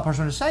that's not how a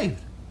person is saved.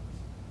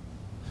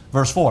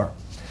 Verse 4.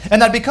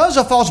 And that because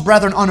of false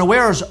brethren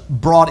unawares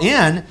brought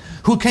in,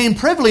 who came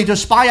privily to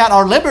spy out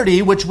our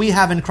liberty which we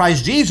have in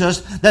Christ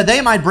Jesus, that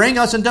they might bring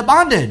us into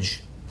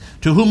bondage,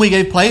 to whom we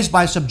gave place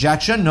by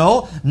subjection,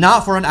 no,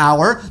 not for an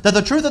hour, that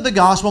the truth of the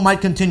gospel might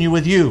continue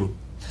with you.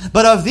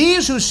 But of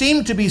these who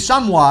seem to be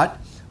somewhat,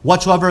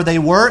 whatsoever they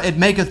were, it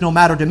maketh no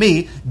matter to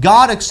me,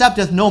 God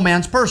accepteth no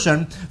man's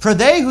person, for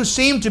they who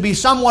seemed to be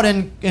somewhat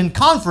in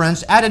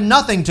conference added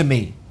nothing to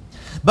me.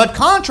 But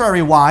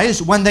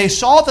contrariwise, when they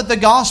saw that the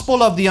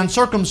gospel of the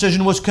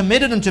uncircumcision was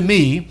committed unto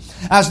me,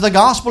 as the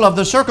gospel of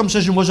the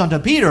circumcision was unto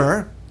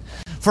Peter,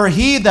 for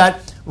he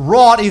that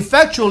wrought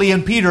effectually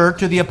in Peter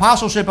to the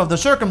apostleship of the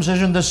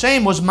circumcision, the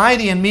same was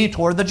mighty in me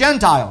toward the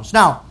Gentiles.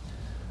 Now,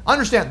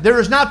 understand, there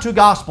is not two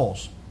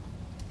gospels.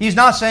 He's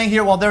not saying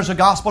here, well, there's a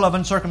gospel of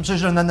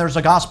uncircumcision and then there's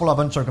a gospel of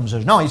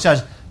uncircumcision. No, he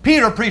says,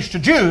 Peter preached to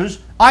Jews,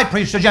 I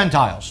preached to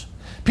Gentiles.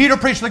 Peter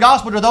preached the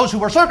gospel to those who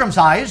were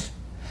circumcised,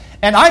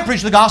 and I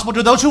preached the gospel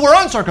to those who were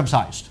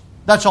uncircumcised.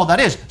 That's all that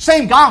is.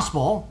 Same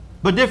gospel,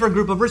 but different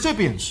group of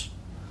recipients.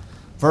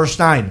 Verse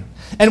 9.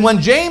 And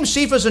when James,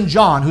 Cephas, and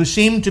John, who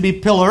seemed to be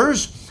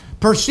pillars,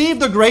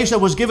 perceived the grace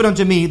that was given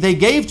unto me, they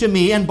gave to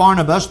me and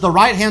Barnabas the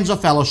right hands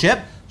of fellowship.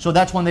 So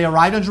that's when they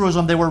arrived in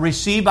Jerusalem. They were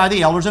received by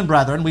the elders and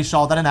brethren. We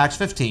saw that in Acts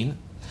 15.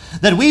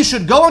 That we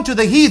should go unto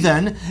the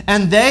heathen,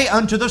 and they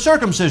unto the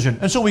circumcision.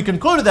 And so we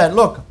concluded that,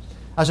 look,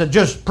 I said,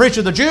 just preach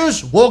to the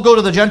Jews, we'll go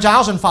to the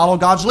Gentiles and follow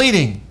God's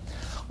leading.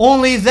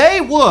 Only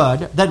they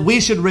would that we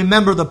should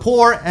remember the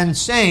poor and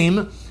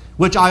same,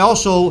 which I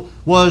also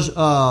was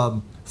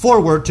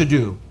forward to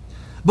do.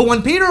 But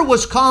when Peter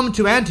was come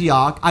to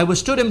Antioch, I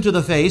withstood him to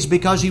the face,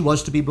 because he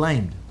was to be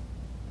blamed.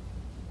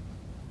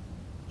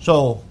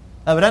 So,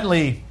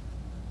 evidently,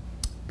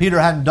 Peter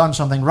hadn't done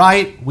something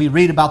right. We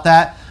read about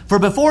that. For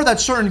before that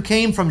certain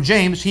came from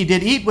James, he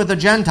did eat with the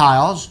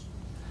Gentiles.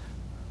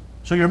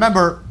 So you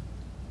remember,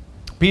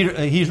 Peter,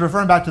 he's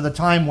referring back to the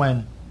time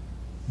when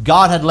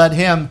God had led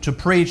him to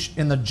preach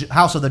in the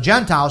house of the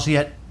Gentiles. He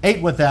had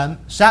ate with them,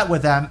 sat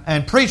with them,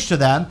 and preached to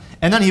them.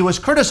 And then he was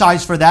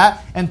criticized for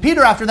that. And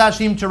Peter, after that,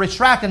 seemed to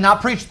retract and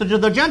not preach to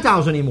the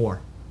Gentiles anymore.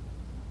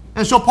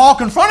 And so Paul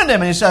confronted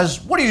him and he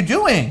says, what are you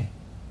doing?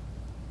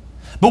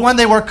 But when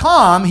they were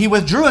come, he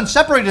withdrew and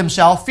separated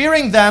himself,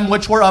 fearing them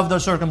which were of the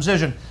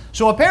circumcision.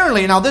 So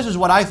apparently, now this is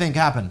what I think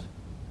happened.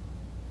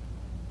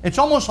 It's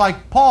almost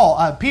like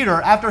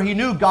Peter, after he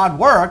knew God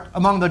worked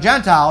among the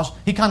Gentiles,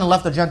 he kind of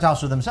left the Gentiles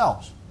to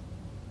themselves,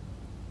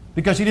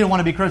 because he didn't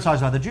want to be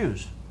criticized by the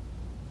Jews.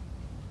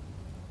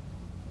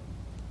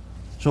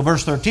 So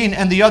verse 13,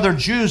 and the other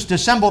Jews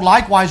dissembled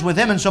likewise with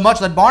him, insomuch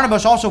that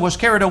Barnabas also was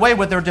carried away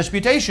with their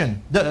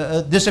dissimulation.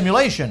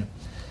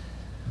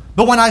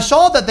 But when I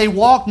saw that they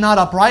walked not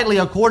uprightly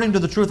according to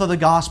the truth of the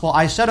gospel,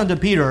 I said unto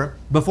Peter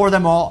before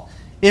them all,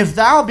 if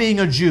thou, being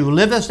a Jew,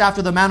 livest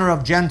after the manner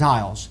of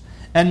Gentiles,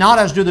 and not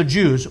as do the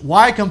Jews,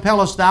 why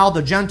compellest thou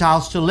the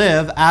Gentiles to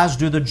live as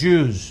do the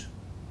Jews?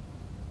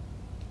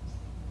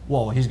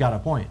 Whoa, he's got a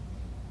point.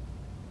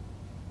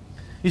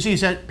 You see, he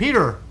said,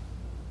 Peter,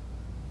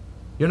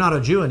 you're not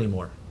a Jew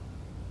anymore.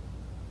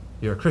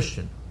 You're a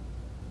Christian.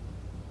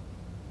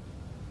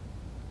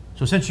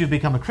 So since you've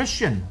become a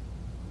Christian,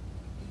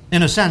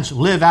 in a sense,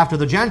 live after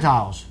the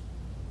Gentiles,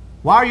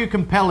 why are you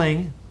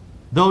compelling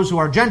those who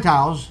are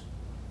Gentiles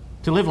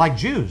to live like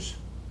Jews,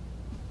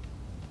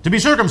 to be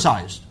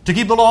circumcised, to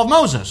keep the law of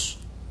Moses.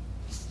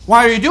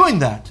 Why are you doing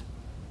that?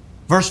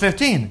 Verse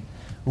 15,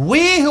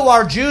 we who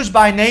are Jews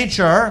by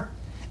nature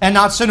and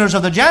not sinners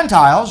of the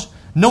Gentiles,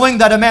 knowing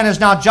that a man is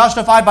not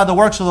justified by the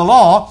works of the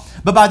law,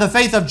 but by the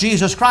faith of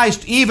Jesus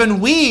Christ, even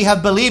we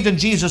have believed in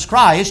Jesus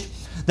Christ,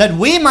 that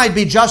we might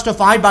be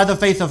justified by the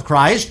faith of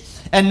Christ,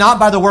 and not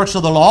by the works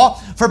of the law.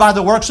 For by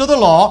the works of the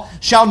law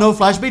shall no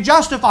flesh be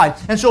justified.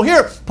 And so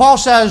here, Paul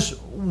says,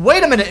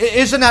 wait a minute,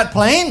 isn't that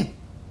plain?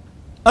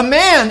 A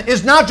man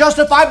is not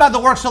justified by the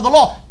works of the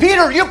law.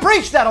 Peter, you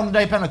preached that on the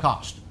day of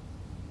Pentecost.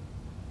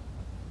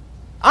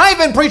 I've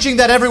been preaching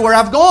that everywhere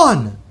I've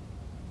gone.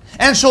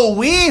 And so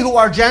we who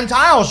are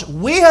Gentiles,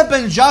 we have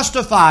been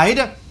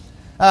justified.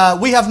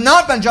 We have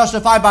not been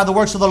justified by the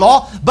works of the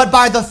law, but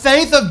by the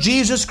faith of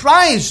Jesus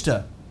Christ.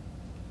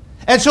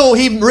 And so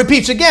he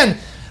repeats again,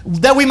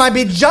 that we might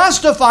be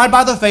justified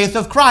by the faith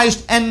of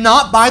Christ and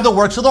not by the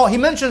works of the law. He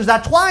mentions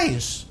that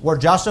twice. We're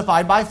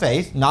justified by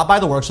faith, not by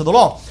the works of the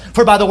law.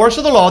 For by the works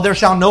of the law there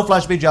shall no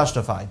flesh be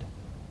justified.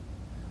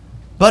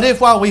 But if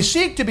while we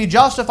seek to be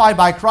justified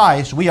by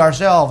Christ, we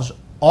ourselves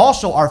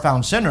also are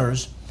found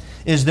sinners,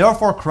 is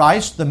therefore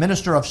Christ the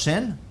minister of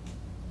sin?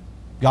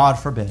 God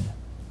forbid.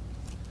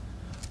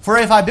 For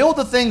if I build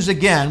the things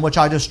again which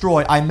I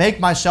destroy, I make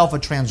myself a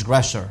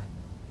transgressor.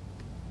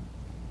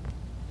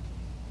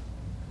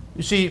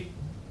 You see,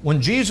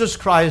 when Jesus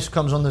Christ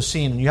comes on the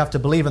scene and you have to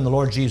believe in the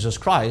Lord Jesus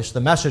Christ, the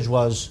message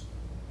was,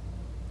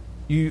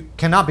 you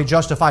cannot be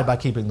justified by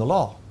keeping the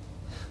law.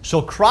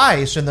 So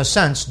Christ, in the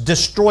sense,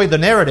 destroyed the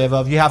narrative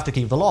of you have to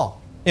keep the law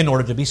in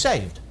order to be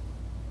saved.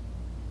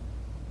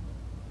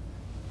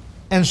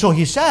 And so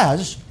he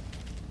says,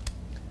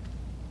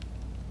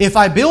 if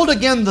I build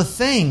again the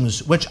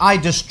things which I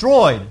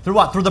destroyed, through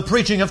what? Through the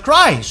preaching of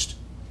Christ,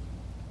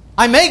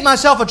 I make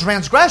myself a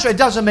transgressor. It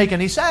doesn't make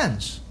any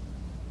sense.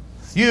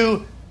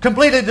 You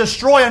completely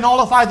destroy and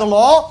nullify the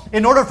law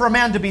in order for a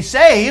man to be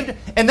saved,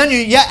 and then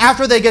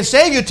after they get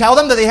saved, you tell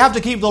them that they have to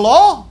keep the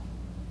law?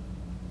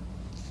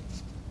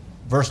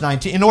 Verse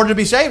 19, in order to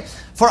be saved,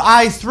 for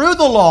I through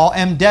the law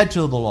am dead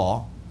to the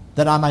law,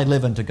 that I might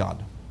live unto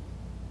God.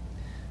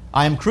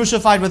 I am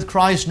crucified with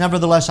Christ,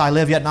 nevertheless I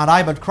live, yet not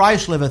I, but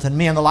Christ liveth in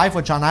me, and the life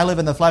which I live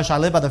in the flesh I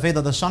live by the faith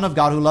of the Son of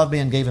God, who loved me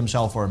and gave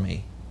himself for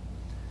me.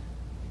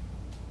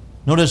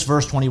 Notice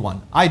verse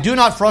 21. I do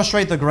not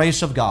frustrate the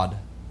grace of God,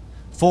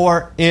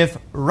 for if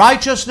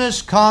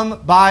righteousness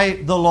come by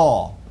the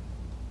law,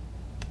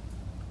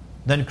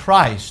 then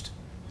Christ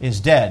is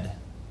dead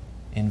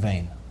in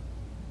vain.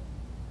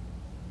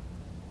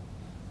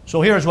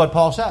 So here's what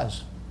Paul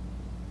says.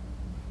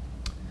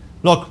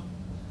 Look,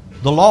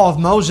 the law of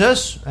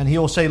Moses, and he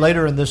will say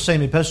later in this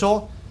same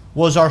epistle,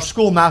 was our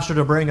schoolmaster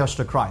to bring us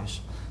to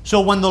Christ. So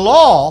when the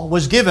law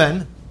was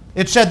given,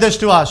 it said this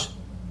to us,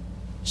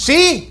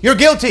 see, you're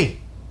guilty.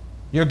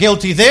 You're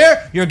guilty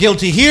there, you're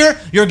guilty here,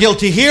 you're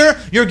guilty here,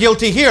 you're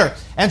guilty here.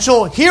 And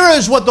so here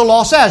is what the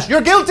law says.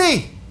 You're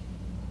guilty.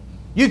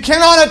 You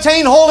cannot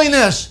attain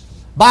holiness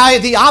by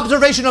the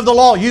observation of the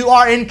law. You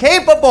are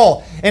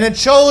incapable. And it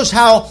shows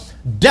how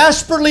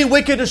desperately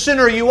wicked a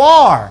sinner you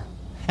are.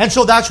 And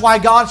so that's why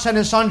God sent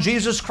His Son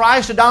Jesus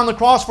Christ to die on the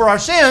cross for our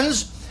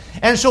sins.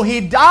 And so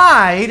He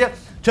died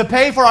to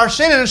pay for our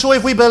sin. And so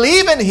if we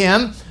believe in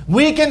Him,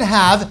 we can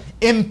have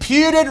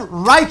imputed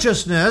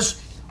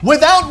righteousness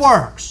without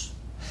works.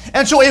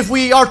 And so if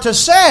we are to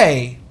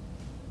say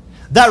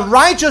that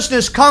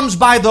righteousness comes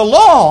by the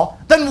law,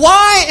 then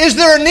why is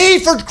there a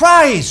need for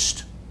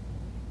Christ?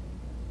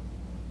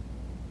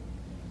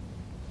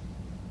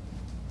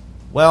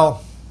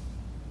 Well,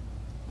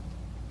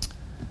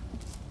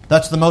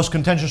 that's the most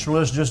contentious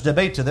religious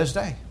debate to this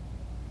day.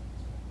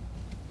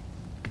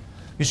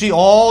 You see,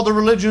 all the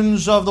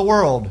religions of the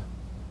world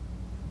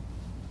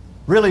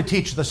really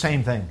teach the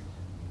same thing.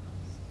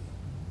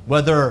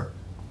 Whether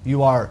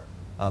you are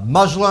a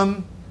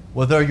Muslim,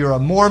 whether you're a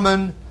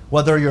Mormon,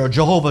 whether you're a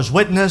Jehovah's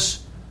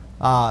Witness,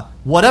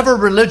 whatever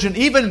religion,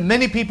 even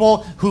many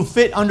people who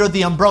fit under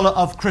the umbrella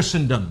of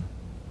Christendom,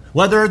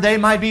 whether they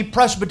might be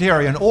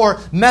Presbyterian or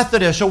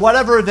Methodist or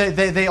whatever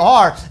they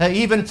are,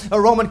 even a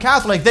Roman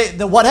Catholic,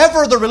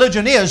 whatever the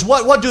religion is,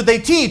 what do they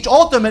teach?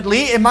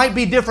 Ultimately, it might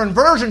be different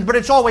versions, but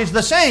it's always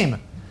the same.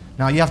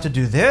 Now, you have to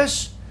do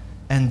this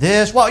and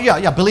this. Well,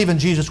 yeah, believe in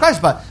Jesus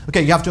Christ, but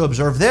okay, you have to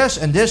observe this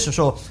and this.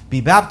 So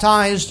be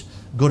baptized,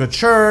 go to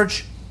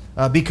church,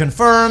 be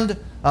confirmed,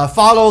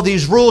 follow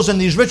these rules and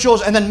these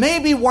rituals, and then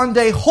maybe one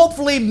day,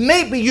 hopefully,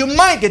 maybe you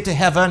might get to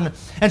heaven.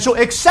 And so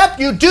except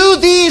you do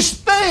these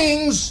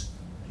things,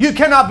 you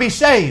cannot be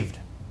saved.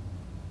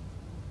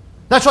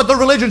 That's what the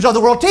religions of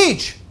the world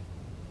teach.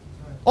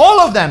 All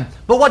of them.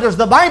 But what does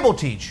the Bible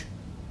teach?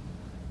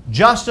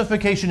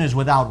 Justification is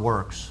without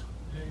works.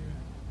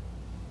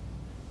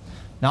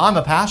 Now, I'm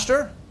a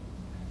pastor,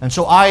 and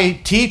so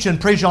I teach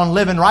and preach on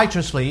living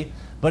righteously,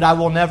 but I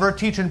will never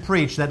teach and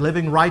preach that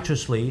living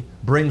righteously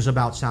brings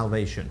about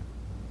salvation.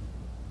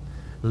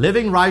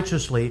 Living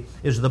righteously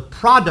is the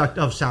product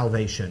of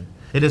salvation.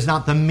 It is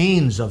not the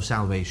means of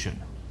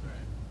salvation.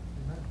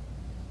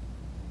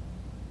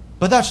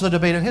 But that's the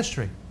debate in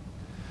history.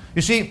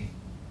 You see,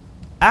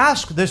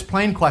 ask this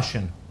plain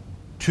question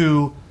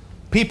to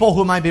people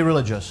who might be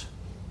religious.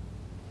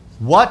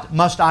 What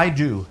must I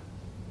do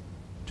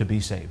to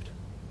be saved?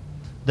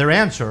 Their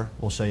answer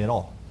will say it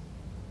all.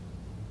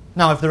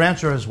 Now, if their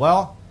answer is,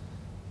 well,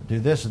 do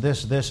this,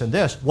 this, this, and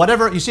this,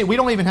 whatever, you see, we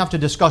don't even have to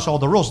discuss all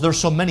the rules. There's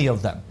so many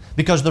of them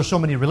because there's so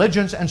many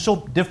religions and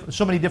so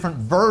many different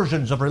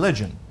versions of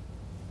religion.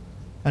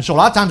 And so a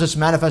lot of times it's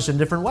manifested in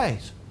different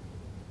ways.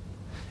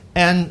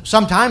 And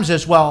sometimes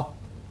it's, well,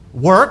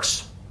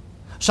 works.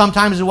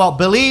 Sometimes it's, well,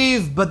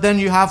 believe, but then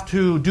you have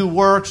to do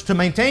works to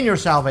maintain your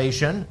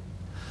salvation.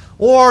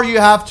 Or you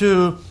have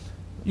to,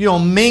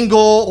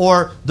 mingle,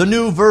 or the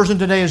new version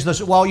today is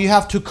this, well, you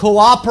have to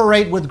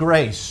cooperate with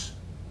grace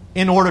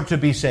in order to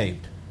be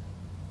saved.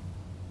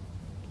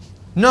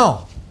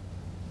 No.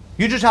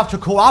 You just have to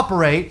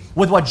cooperate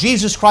with what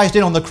Jesus Christ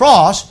did on the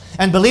cross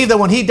and believe that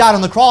when He died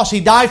on the cross, He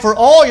died for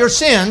all your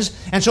sins.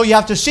 And so you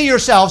have to see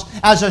yourselves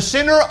as a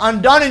sinner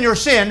undone in your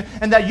sin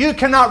and that you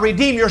cannot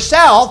redeem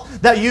yourself,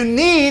 that you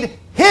need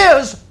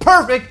His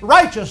perfect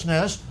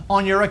righteousness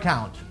on your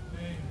account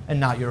and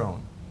not your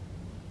own.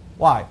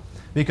 Why?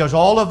 Because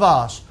all of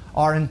us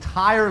are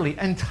entirely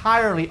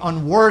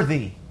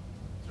unworthy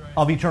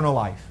of eternal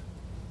life.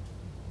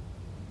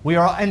 We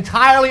are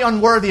entirely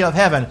unworthy of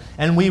heaven,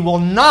 and we will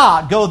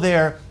not go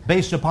there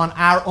based upon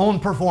our own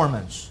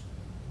performance.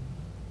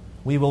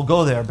 We will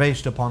go there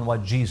based upon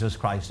what Jesus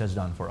Christ has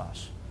done for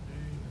us.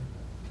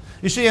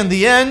 You see, in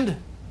the end,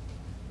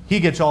 He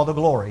gets all the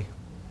glory,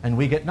 and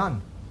we get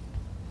none.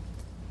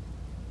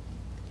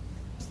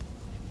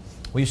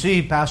 Well, you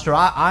see, Pastor,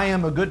 I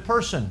am a good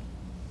person.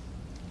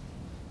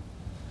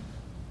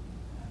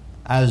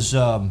 As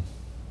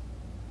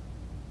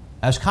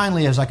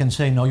kindly as I can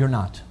say, no, you're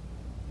not.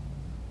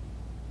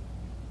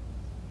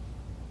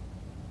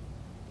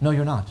 No,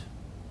 you're not.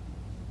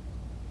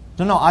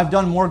 No, I've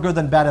done more good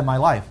than bad in my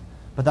life,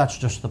 but that's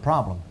just the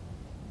problem.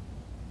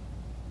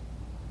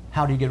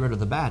 How do you get rid of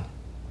the bad?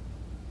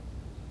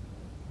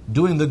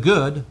 Doing the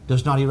good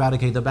does not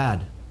eradicate the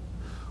bad.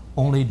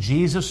 Only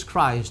Jesus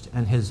Christ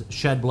and His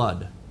shed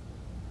blood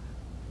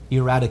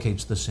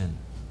eradicates the sin.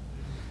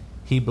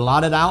 He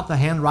blotted out the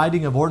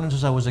handwriting of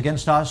ordinances that was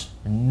against us,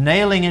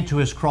 nailing it to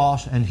His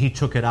cross, and He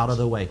took it out of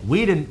the way.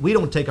 We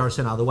don't take our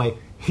sin out of the way.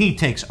 He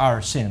takes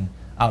our sin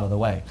out of the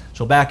way.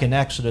 So back in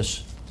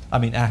Exodus,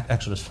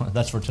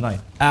 that's for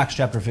tonight. Acts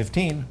chapter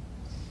 15.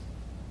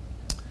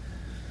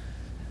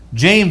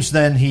 James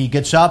then, he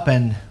gets up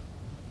and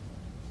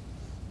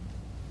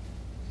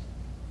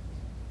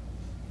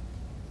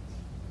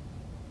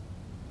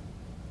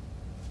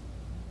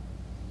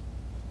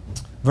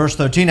verse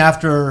 13,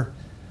 after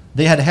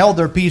they had held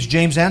their peace,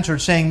 James answered,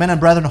 saying, Men and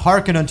brethren,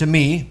 hearken unto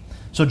me.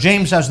 So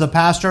James, as the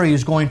pastor, he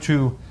is going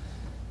to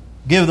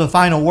give the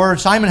final word.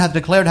 Simon hath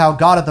declared how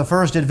God at the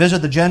first did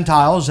visit the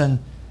Gentiles and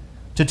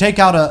to take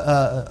out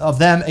of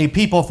them a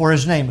people for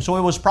His name. So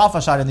it was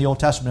prophesied in the Old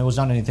Testament. It was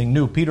not anything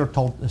new. Peter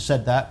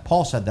said that.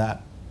 Paul said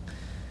that.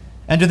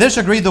 And to this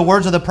agreed the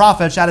words of the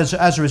prophets, as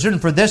it is written,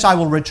 For this I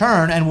will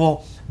return and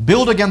will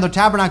build again the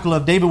tabernacle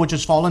of David which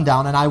is fallen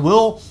down, and I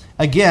will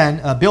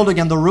again build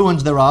again the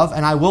ruins thereof,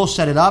 and I will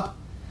set it up,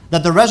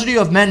 that the residue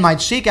of men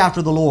might seek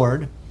after the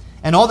Lord,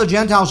 and all the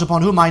Gentiles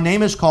upon whom my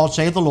name is called,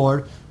 saith the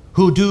Lord,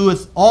 who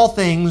doeth all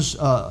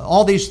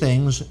these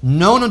things,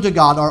 known unto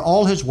God are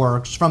all His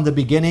works from the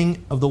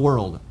beginning of the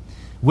world.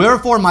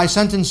 Wherefore my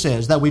sentence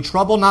is, that we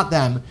trouble not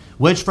them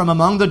which from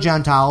among the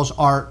Gentiles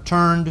are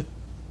turned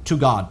to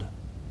God.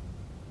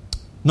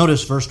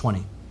 Notice verse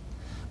 20.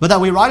 But that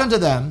we write unto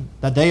them,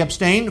 that they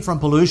abstain from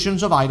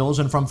pollutions of idols,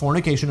 and from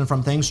fornication, and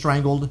from things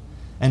strangled,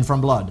 and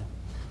from blood.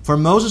 For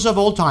Moses of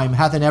old time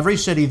hath in every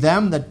city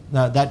them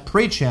that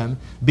preach Him,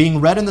 being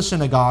read in the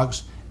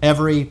synagogues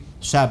every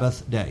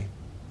Sabbath day.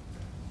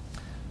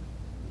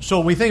 So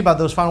we think about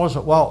those final words.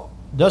 Well,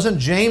 doesn't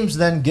James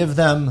then give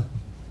them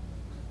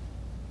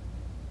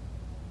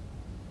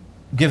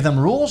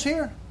rules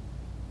here?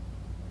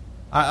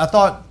 I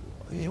thought,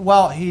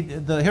 well,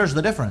 here's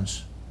the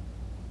difference.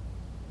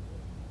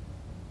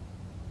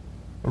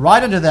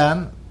 Write unto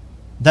them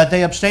that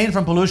they abstain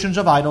from pollutions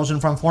of idols,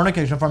 and from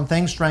fornication, from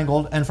things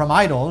strangled, and from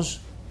idols.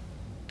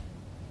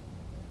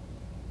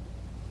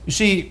 You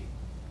see,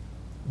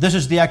 this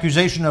is the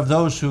accusation of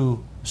those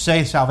who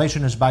say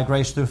salvation is by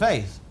grace through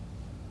faith.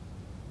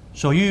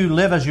 So you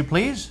live as you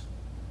please?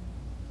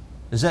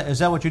 Is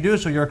that what you do?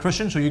 So you're a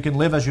Christian so you can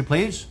live as you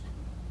please?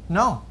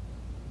 No.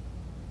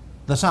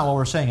 That's not what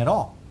we're saying at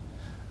all.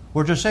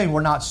 We're just saying we're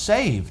not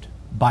saved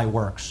by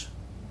works.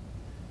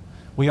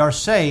 We are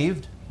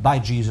saved by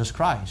Jesus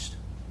Christ.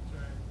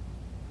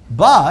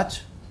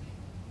 But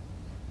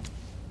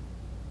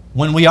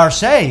when we are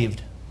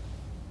saved,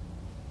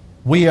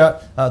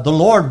 the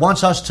Lord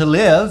wants us to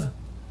live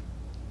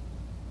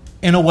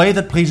in a way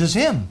that pleases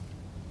Him.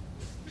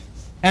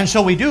 And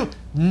so we do,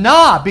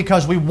 not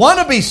because we want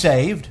to be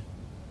saved,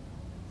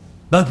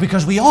 but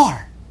because we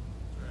are.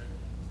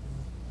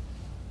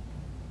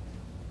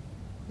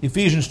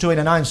 Ephesians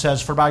 2:8-9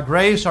 says, For by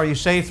grace are you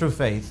saved through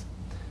faith,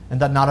 and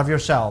that not of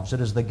yourselves.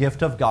 It is the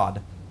gift of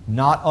God,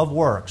 not of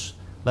works,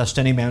 lest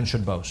any man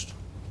should boast.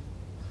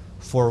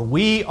 For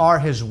we are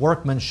His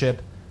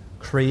workmanship,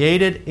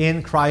 created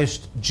in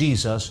Christ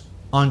Jesus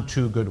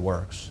unto good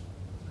works.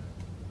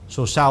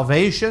 So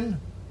salvation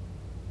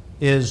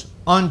is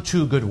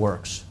unto good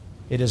works.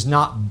 It is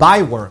not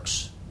by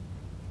works,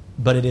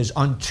 but it is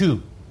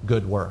unto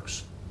good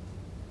works.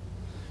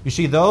 You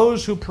see,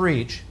 those who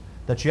preach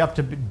that you have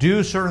to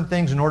do certain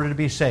things in order to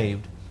be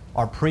saved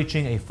are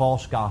preaching a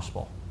false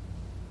gospel.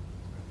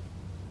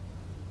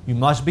 You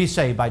must be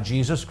saved by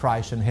Jesus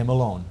Christ and Him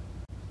alone.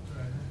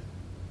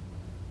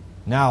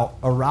 Now,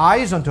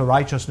 arise unto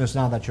righteousness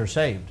now that you're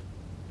saved.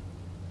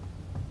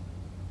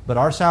 But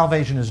our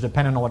salvation is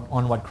dependent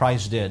on what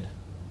Christ did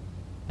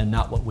and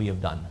not what we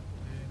have done.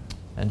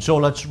 And so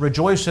let's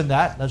rejoice in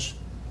that. Let's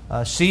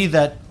see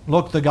that,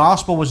 look, the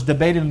gospel was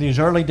debated in these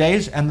early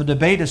days, and the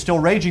debate is still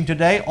raging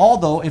today,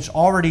 although it's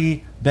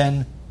already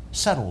been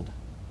settled.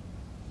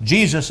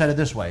 Jesus said it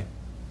this way: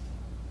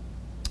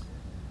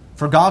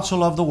 For God so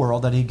loved the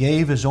world that He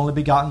gave His only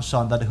begotten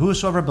Son, that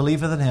whosoever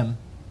believeth in Him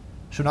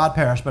should not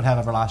perish but have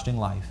everlasting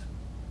life.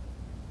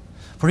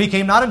 For He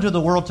came not into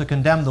the world to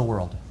condemn the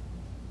world,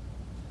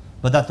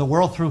 but that the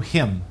world through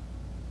Him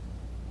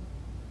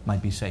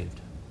might be saved.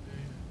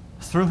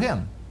 Through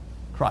Him,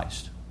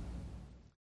 Christ.